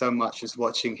cracking up so much just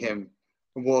watching him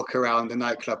walk around the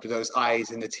nightclub with those eyes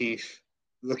and the teeth,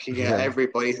 looking at yeah,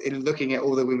 everybody, looking at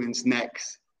all the women's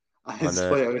necks. I I just know.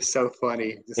 thought it was so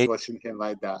funny just It, watching him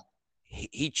like that.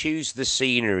 he chews the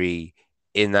scenery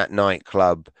in that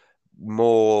nightclub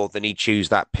more than he chews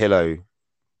that pillow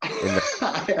in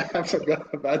the. I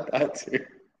forgot about that too.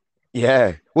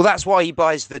 Yeah. Well, that's why he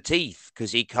buys the teeth,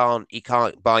 because he can't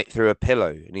bite through a pillow.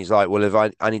 And he's like, well, if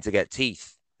I need to get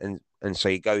teeth. And so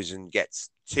he goes and gets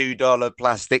 $2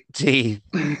 plastic teeth.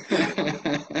 Can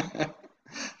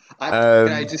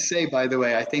I Um, just say, by the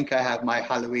way, I think I have my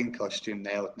Halloween costume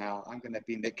nailed now. I'm going to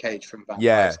be Nick Cage from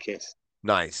yeah. Vampire's Kiss.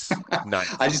 Nice, I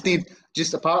nice. just need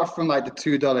just apart from like the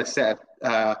 $2 set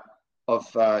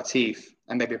of teeth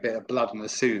and maybe a bit of blood on the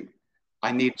suit.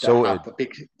 I need to have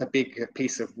Sorted. a big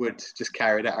piece of wood. Just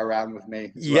carry that around with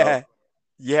me as Yeah, well.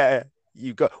 yeah.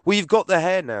 You've got the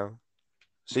hair now,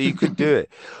 so you could do it.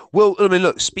 Well, I mean,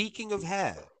 look. Speaking of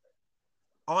hair,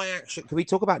 I actually can we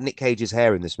talk about Nick Cage's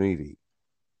hair in this movie?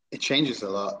 It changes a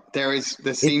lot. There is the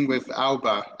It, scene with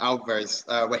Alvarez,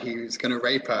 where he was going to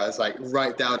rape her. It's like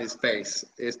right down his face.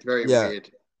 It's very yeah.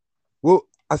 weird. Well,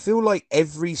 I feel like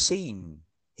every scene,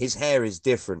 his hair is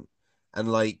different,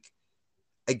 and like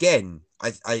again,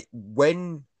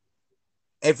 when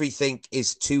everything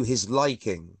is to his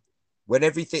liking. When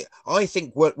everything, I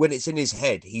think when it's in his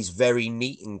head, he's very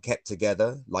neat and kept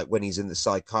together. Like when he's in the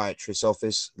psychiatrist's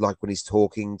office, like when he's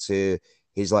talking to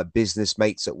his like business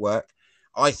mates at work.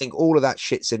 I think all of that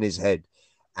shit's in his head.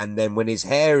 And then when his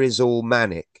hair is all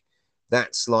manic,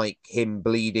 that's like him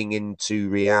bleeding into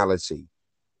reality.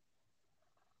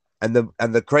 And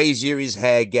the crazier his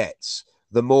hair gets,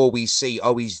 the more we see,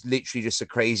 oh, he's literally just a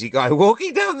crazy guy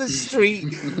walking down the street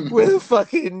with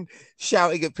fucking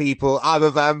shouting at people, I'm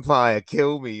a vampire,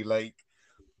 kill me. Like,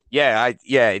 yeah,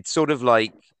 it's sort of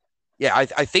like, yeah,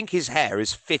 I think his hair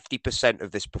is 50%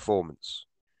 of this performance.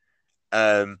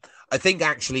 Um, I think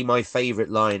actually my favorite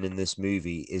line in this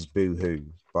movie is boo hoo,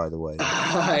 by the way.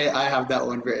 I have that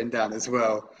one written down as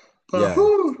well. Yeah.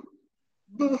 Bahoo,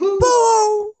 bahoo.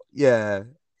 Boo! Yeah,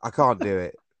 I can't do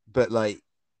it. But like,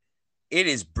 it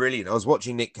is brilliant. I was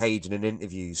watching Nick Cage in an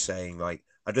interview saying, like,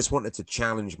 I just wanted to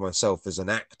challenge myself as an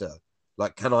actor.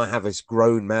 Like, can I have this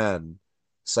grown man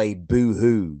say boo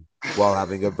hoo while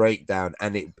having a breakdown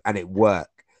and it work?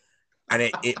 And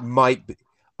it might be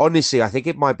honestly, I think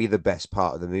it might be the best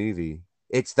part of the movie.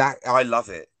 It's that I love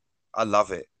it. I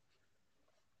love it.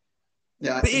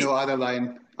 Yeah, But you it know, other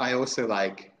line I also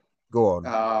like. go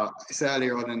on. It's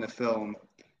earlier on in the film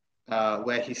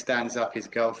where he stands up his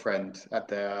girlfriend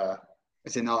at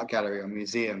it's an art gallery or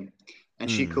museum, and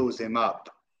she Mm, calls him up,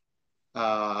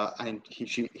 and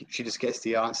she just gets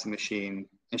the answer machine,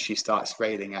 and she starts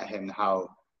railing at him how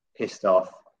pissed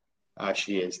off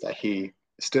she is that he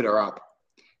stood her up,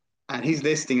 and he's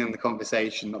listening in the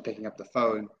conversation, not picking up the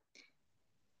phone,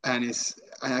 and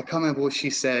I can't remember what she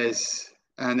says,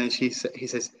 and then he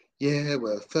says, "Yeah,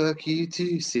 well, fuck you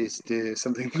too, sister,"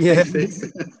 something yeah. like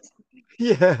this.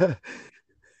 Yeah.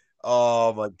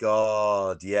 Oh my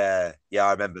god. Yeah. Yeah,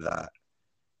 I remember that.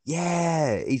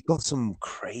 Yeah, he's got some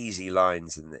crazy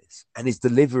lines in this, and his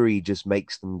delivery just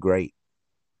makes them great.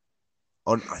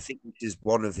 I think this is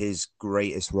one of his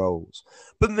greatest roles.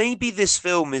 But maybe this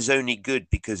film is only good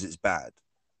because it's bad.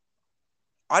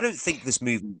 I don't think this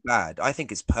movie's bad. I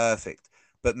think it's perfect.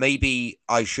 But maybe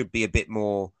I should be a bit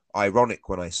more ironic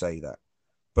when I say that.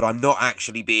 But I'm not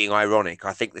actually being ironic.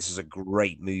 I think this is a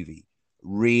great movie,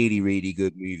 really, really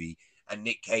good movie. And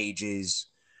Nick Cage is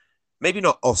maybe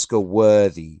not Oscar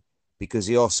worthy because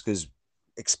the Oscars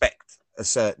expect a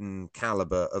certain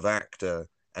caliber of actor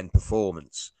and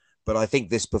performance. But I think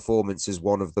this performance is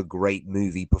one of the great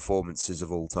movie performances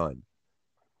of all time.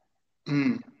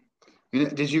 Mm.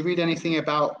 Did you read anything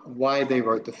about why they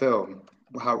wrote the film,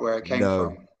 where it came No,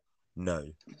 from?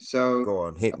 no. So Go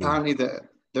on, hit me. apparently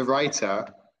the writer,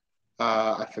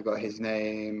 I forgot his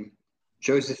name,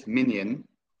 Joseph Minion.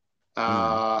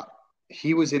 Mm, Uh,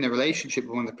 he was in a relationship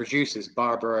with one of the producers,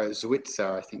 Barbara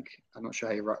Zwitzer, I think. I'm not sure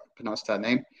how you pronounce her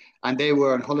name. And they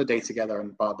were on holiday together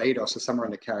in Barbados or somewhere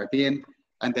in the Caribbean,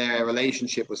 and their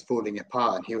relationship was falling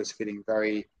apart, and he was feeling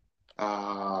very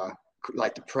uh,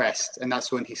 like depressed. And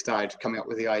that's when he started coming up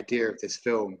with the idea of this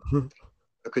film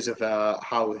because of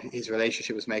how his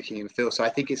relationship was making him feel. So I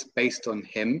think it's based on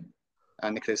him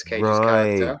and Nicolas Cage's right.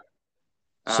 character.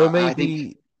 So And I think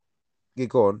maybe you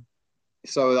go on.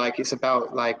 so. Like it's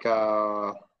about like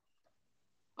I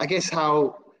guess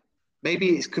how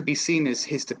maybe it could be seen as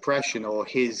his depression or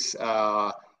his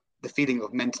the feeling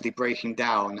of mentally breaking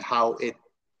down, how it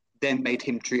then made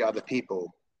him treat other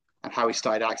people and how he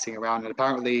started acting around. And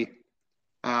apparently,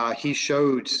 he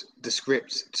showed the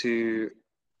script to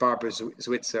Barbara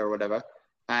Zwitzer or whatever,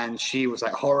 and she was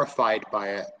like horrified by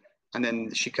it. And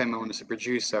then she came on as a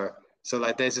producer. So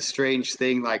like, there's a strange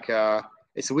thing. Like,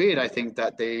 it's weird. I think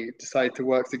that they decided to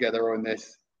work together on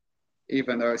this,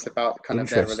 even though it's about kind of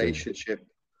their Interesting. relationship.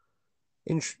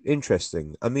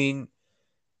 Interesting. I mean,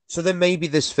 so then maybe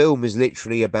this film is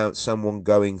literally about someone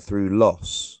going through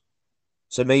loss.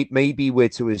 So maybe we're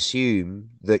to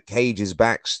assume that Cage's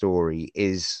backstory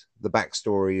is the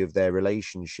backstory of their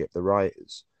relationship, the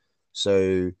writers.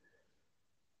 So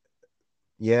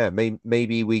yeah,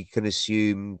 maybe we can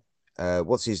assume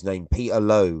what's his name, Peter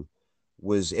Lowe,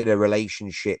 was in a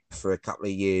relationship for a couple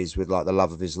of years with like the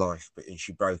love of his life, but and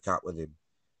she broke up with him,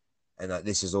 and like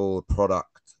this is all a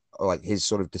product, or like his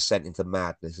sort of descent into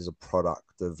madness is a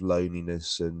product of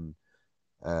loneliness and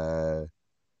uh,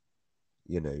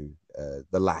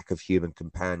 the lack of human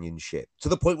companionship to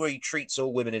the point where he treats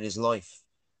all women in his life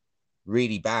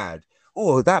really bad.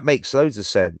 Oh, that makes loads of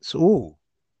sense. Oh,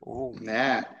 oh,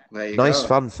 Yeah, there you nice go.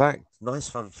 fun fact. Nice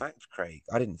fun fact, Craig.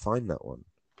 I didn't find that one.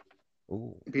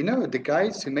 Oh, But you know, the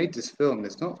guys who made this film,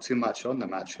 there's not too much on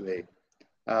them actually.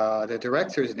 The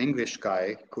director is an English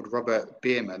guy called Robert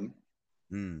Bierman,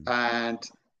 mm. and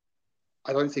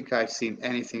I don't think I've seen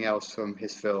anything else from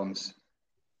his films.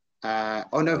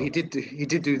 Oh no, Oh. he did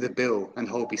do The Bill and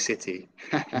Holby City,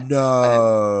 and then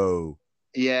No,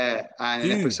 yeah, and an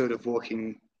dude. episode of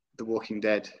The Walking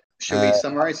Dead. Should we Uh,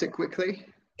 summarize it quickly?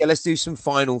 yeah, let's do some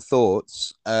final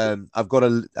thoughts. I've got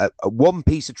a one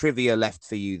piece of trivia left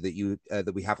for you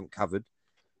that we haven't covered.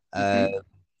 Uh, Hmm.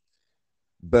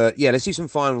 but yeah, let's do some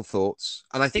final thoughts.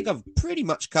 And I think I've pretty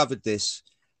much covered this.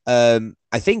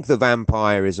 I think the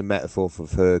vampire is a metaphor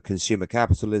for consumer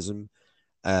capitalism,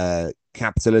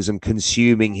 capitalism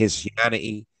consuming his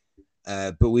humanity.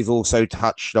 But we've also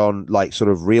touched on like sort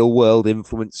of real world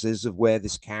influences of where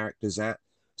this character's at.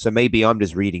 So maybe I'm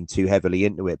just reading too heavily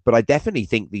into it, but I definitely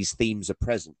think these themes are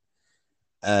present.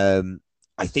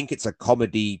 I think it's a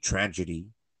comedy tragedy,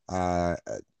 uh,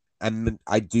 and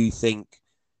I do think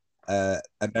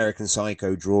American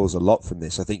Psycho draws a lot from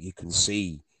this. I think you can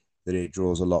see that it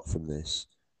draws a lot from this.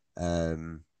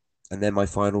 Um, and then my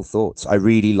final thoughts. I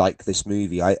really like this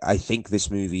movie. I think this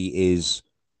movie is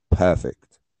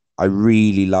perfect. I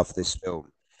really love this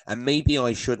film. And maybe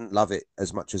I shouldn't love it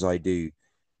as much as I do,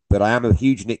 but I am a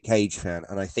huge Nick Cage fan,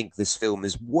 and I think this film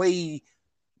is way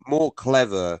more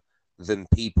clever than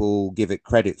people give it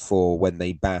credit for when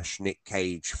they bash Nick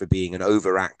Cage for being an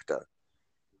over actor.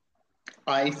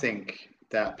 I think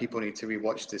that people need to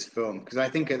rewatch this film because I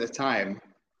think at the time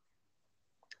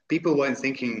people weren't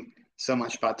thinking so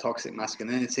much about toxic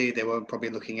masculinity. They were probably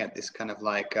looking at this kind of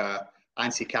like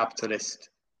anti-capitalist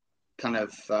kind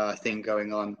of thing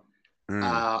going on. Mm.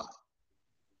 Uh,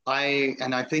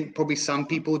 I think probably some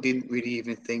people didn't really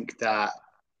even think that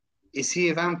is he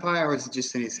a vampire or is it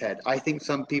just in his head? I think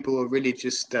some people were really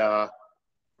just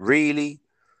Really?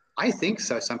 I think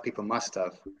so. Some people must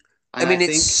have, I and I mean,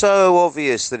 it's think so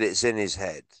obvious that it's in his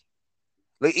head.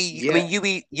 Like, I yeah,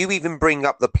 mean, you even bring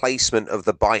up the placement of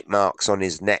the bite marks on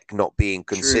his neck not being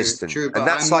true, consistent, true. and But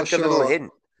that's like a little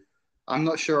hint. I'm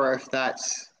not sure if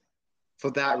that's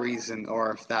for that reason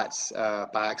or if that's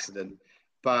by accident.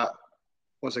 But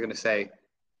what was I going to say?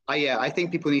 Yeah, I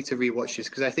think people need to rewatch this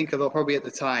because I think a lot probably at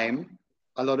the time,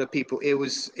 a lot of people it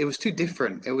was too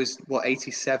different. It was what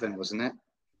 87, wasn't it?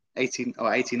 18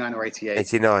 or 89 or 88.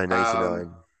 89, Um,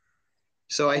 89.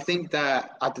 so I think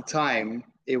that at the time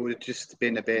it would have just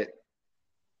been a bit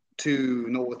too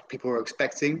not what people were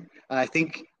expecting. And I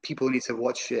think people need to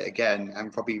watch it again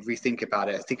and probably rethink about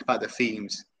it, think about the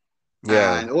themes,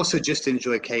 Yeah. and also just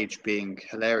enjoy Cage being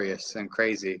hilarious and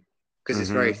crazy because it's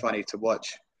very Mm-hmm. funny to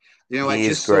watch. You know, He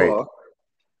is great.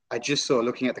 I just saw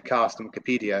looking at the cast on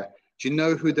Wikipedia. Do you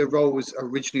know who the role was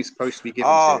originally supposed to be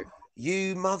given Oh, to?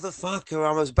 you motherfucker.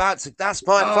 I was about to. That's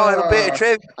my final bit of Oh,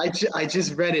 trivia. I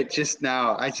just read it just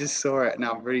now. I just saw it and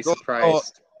I'm really Go, go,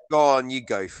 surprised. go on, you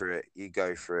go for it. You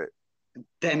go for it.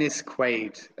 Dennis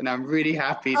Quaid. And I'm really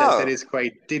happy that Oh, Dennis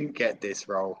Quaid didn't get this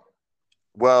role.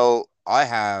 well, I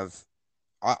have.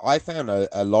 I found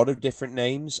a lot of different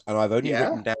names, and I've only Yeah?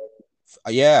 written down.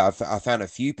 Yeah, I found a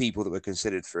few people that were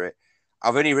considered for it.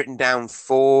 I've only written down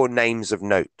four names of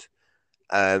note,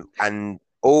 and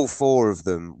all four of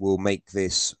them will make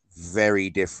this very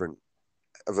different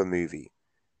of a movie.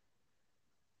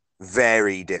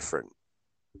 Very different.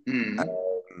 Mm.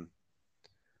 Um,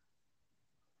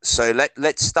 so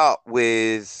let's start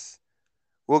with.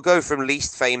 We'll go from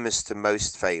least famous to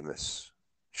most famous.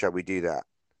 Shall we do that?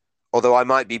 Although I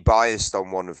might be biased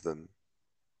on one of them.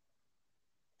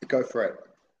 Go for it.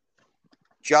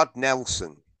 Judd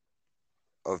Nelson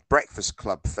of Breakfast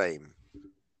Club fame.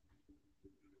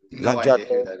 Is No that Judd?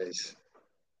 idea who that is.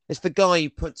 It's the guy who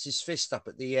puts his fist up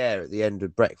at the air at the end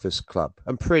of Breakfast Club.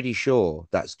 I'm pretty sure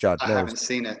that's Judd I Nelson. haven't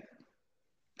seen it,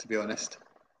 to be honest.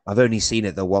 I've only seen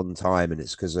it the one time, and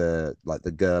it's because like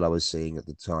the girl I was seeing at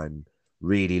the time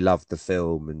really loved the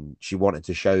film, and she wanted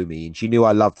to show me, and she knew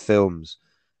I loved films,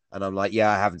 and I'm like, yeah,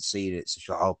 I haven't seen it, so she's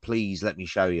like, oh, please let me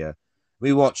show you.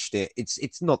 We watched it.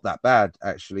 It's not that bad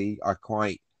actually.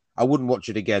 I wouldn't watch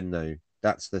it again though.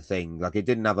 That's the thing. Like it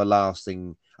didn't have a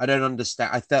lasting. I don't understand.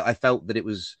 I felt that it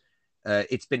was.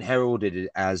 It's been heralded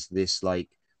as this like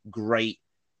great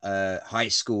high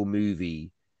school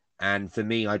movie, and for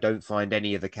me, I don't find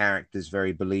any of the characters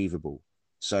very believable.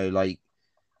 So, like,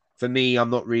 for me, I'm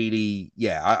not really,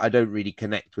 yeah, I don't really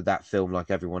connect with that film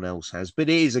like everyone else has, but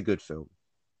it is a good film.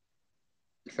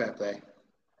 Fair play.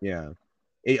 Yeah.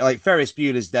 Like Ferris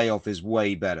Bueller's Day Off is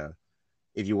way better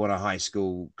if you want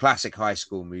a classic high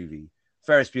school movie.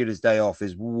 Ferris Bueller's Day Off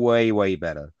is way, way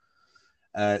better.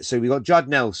 So we got Judd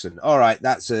Nelson. All right,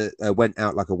 that's a went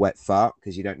out like a wet fart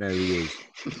because you don't know who he is.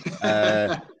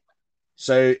 Uh,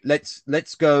 so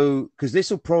let's go because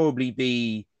this will probably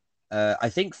be. I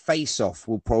think Face Off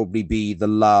will probably be the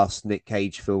last Nick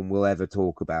Cage film we'll ever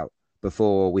talk about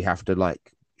before we have to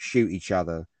like shoot each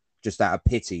other just out of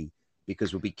pity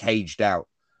because we'll be caged out.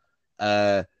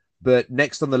 But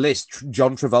next on the list,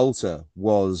 John Travolta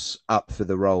was up for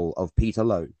the role of Peter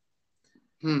Lowe.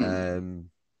 Hmm. Um,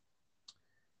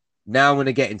 now I'm going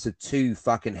to get into two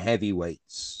fucking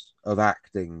heavyweights of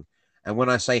acting. And when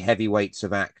I say heavyweights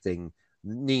of acting,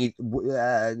 one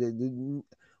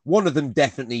of them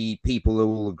definitely people who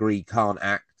will agree can't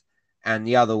act. And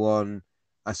the other one,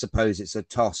 I suppose it's a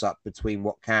toss up between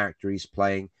what character he's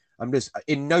playing. I'm just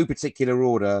in no particular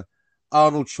order.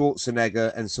 Arnold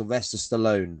Schwarzenegger and Sylvester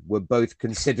Stallone were both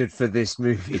considered for this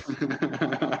movie.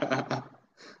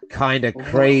 Kind of What?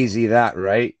 crazy, that,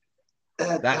 right?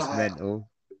 Uh, That's uh, mental.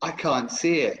 I can't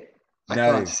see it. I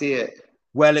can't No. see it.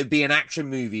 Well, it'd be an action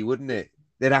movie, wouldn't it?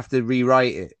 They'd have to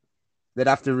rewrite it. They'd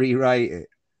have to rewrite it.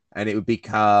 And it would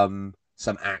become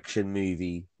some action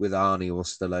movie with Arnie or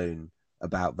Stallone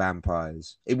about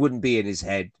vampires. It wouldn't be in his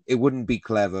head. It wouldn't be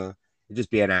clever. It'd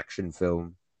just be an action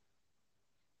film.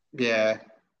 Yeah.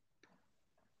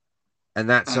 And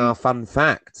that's our And fun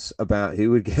facts about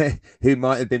who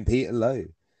might have been Peter Lowe.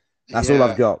 That's all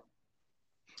I've yeah. got.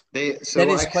 So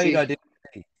Dennis Quaid, I actually, did.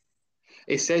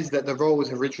 it says that the role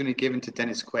was originally given to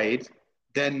Dennis Quaid,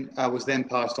 then was then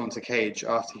passed on to Cage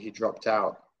after he dropped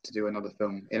out to do another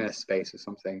film, Inner Space or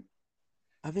something.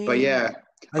 I But mean, yeah,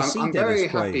 I see I'm Dennis very Quaid.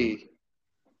 happy.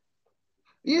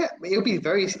 Yeah,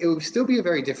 it will still be a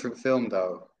very different film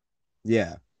though.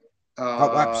 Yeah. Oh,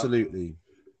 Uh, absolutely.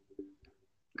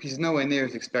 he's nowhere near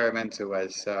as experimental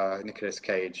as Nicolas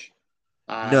Cage,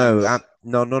 and No,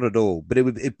 no, not at all. But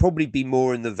it'd probably be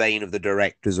more in the vein of the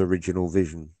director's original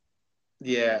vision.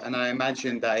 yeah, and I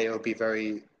imagine that it'll be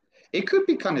very. It could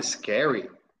be kind of scary,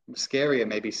 scarier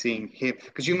maybe seeing him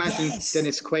because you imagine Yes.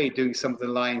 Dennis Quaid doing some of the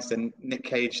lines that Nick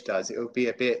Cage does. It would be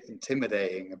a bit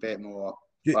intimidating, a bit more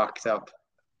fucked up.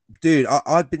 Dude,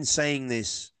 I've been saying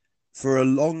this for a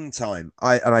long time.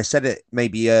 I said it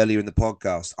maybe earlier in the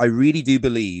podcast. I really do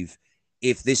believe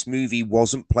if this movie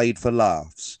wasn't played for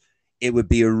laughs, it would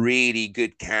be a really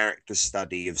good character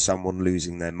study of someone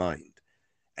losing their mind.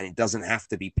 And it doesn't have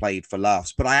to be played for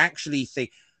laughs. But I actually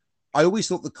think I always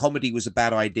thought the comedy was a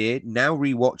bad idea. Now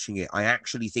rewatching it, I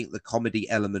actually think the comedy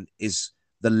element is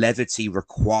the levity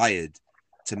required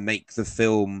to make the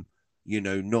film,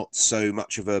 not so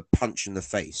much of a punch in the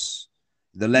face.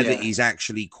 The Yeah, levity is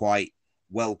actually quite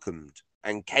welcomed,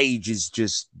 and Cage is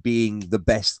just being the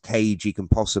best Cage he can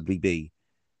possibly be.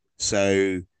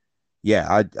 So,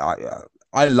 yeah,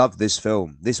 I love this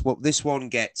film. This one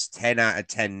gets 10 out of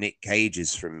 10 Nick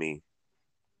Cages from me.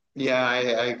 yeah,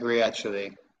 I agree.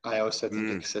 Actually, I also think Mm.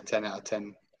 it's a 10 out of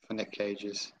 10 for Nick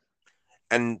Cage's.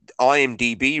 And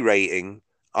IMDb rating,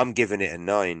 I'm giving it a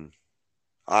 9.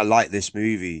 I like this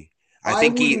movie. I I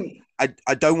think wouldn't.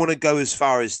 I don't want to go as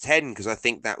far as 10 because I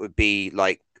think that would be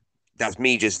like that's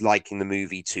me just liking the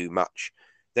movie too much.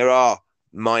 There are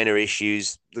minor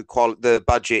issues. The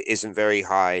budget isn't very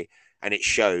high and it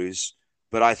shows,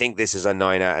 but I think this is a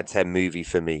 9 out of 10 movie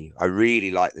for me. I really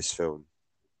like this film.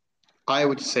 I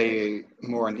would say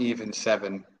more an even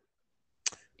 7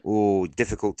 Oh,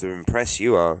 difficult to impress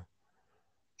you are.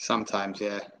 sometimes.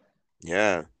 Yeah,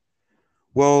 Yeah.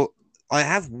 Well, I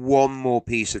have one more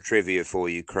piece of trivia for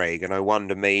you, Craig, and I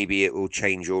wonder maybe it will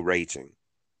change your rating.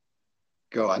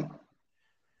 go on.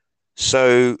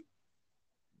 So,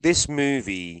 this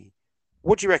movie,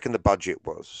 what do you reckon the budget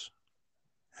was?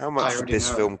 How I much did already this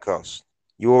know. film cost?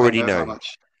 You I already know how know.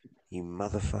 much. You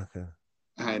motherfucker.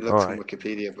 I All looked on right.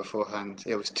 Wikipedia beforehand.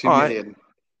 It was two All right. million.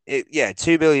 Yeah,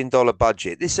 $2 million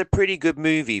budget. This is a pretty good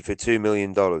movie for $2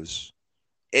 million.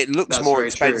 It looks That's more very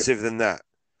true. expensive than that.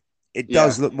 It Yeah,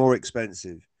 does look more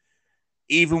expensive.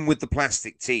 Even with the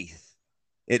plastic teeth,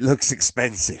 it looks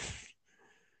expensive.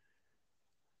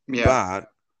 yeah.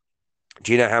 But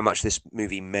do you know how much this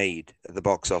movie made at the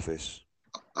box office?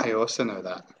 I also know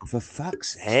that. For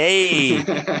fuck's sake.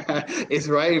 It's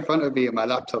right in front of me on my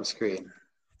laptop screen.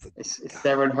 It's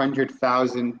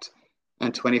 700,000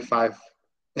 and 25.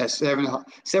 Yeah,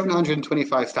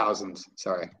 725,000.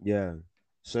 Sorry. Yeah.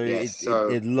 So Yes.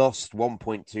 it lost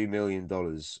 $1.2 million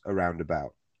around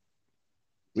about,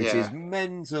 which is Yeah,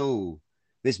 mental.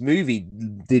 This movie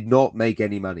did not make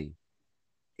any money.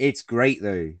 It's great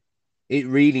though. It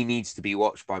really needs to be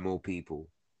watched by more people.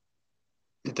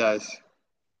 it does.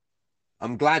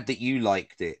 I'm glad that you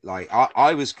liked it. Like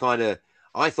I was kind of,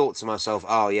 I thought to myself,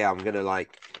 oh yeah, I'm gonna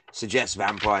like suggest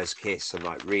Vampire's Kiss and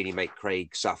like really make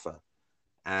Craig suffer.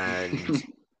 And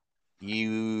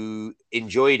you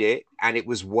enjoyed it, and it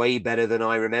was way better than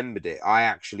I remembered it. I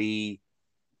actually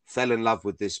fell in love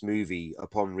with this movie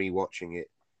upon rewatching it.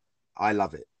 I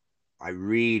love it. I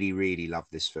really, really love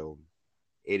this film.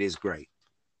 It is great.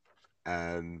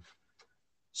 Um,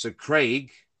 so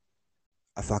Craig,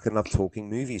 I fucking love talking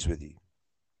movies with you.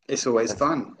 It's always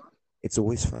fun. It's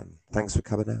always fun. Thanks for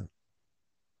coming out.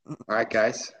 All right,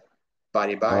 guys.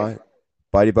 Bye All bye. right.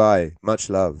 Bye bye. Much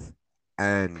love.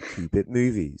 And keep it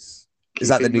movies. Is Keep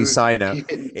that the it new move. sign out?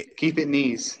 Keep it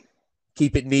knees.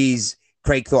 Keep it knees.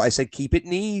 Craig thought I said keep it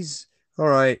knees. All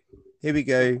right. Here we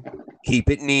go. Keep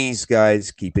it knees,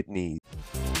 guys. Keep it knees.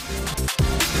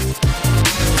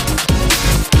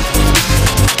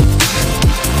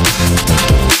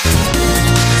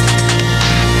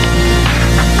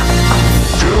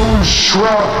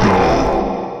 Shrapnel.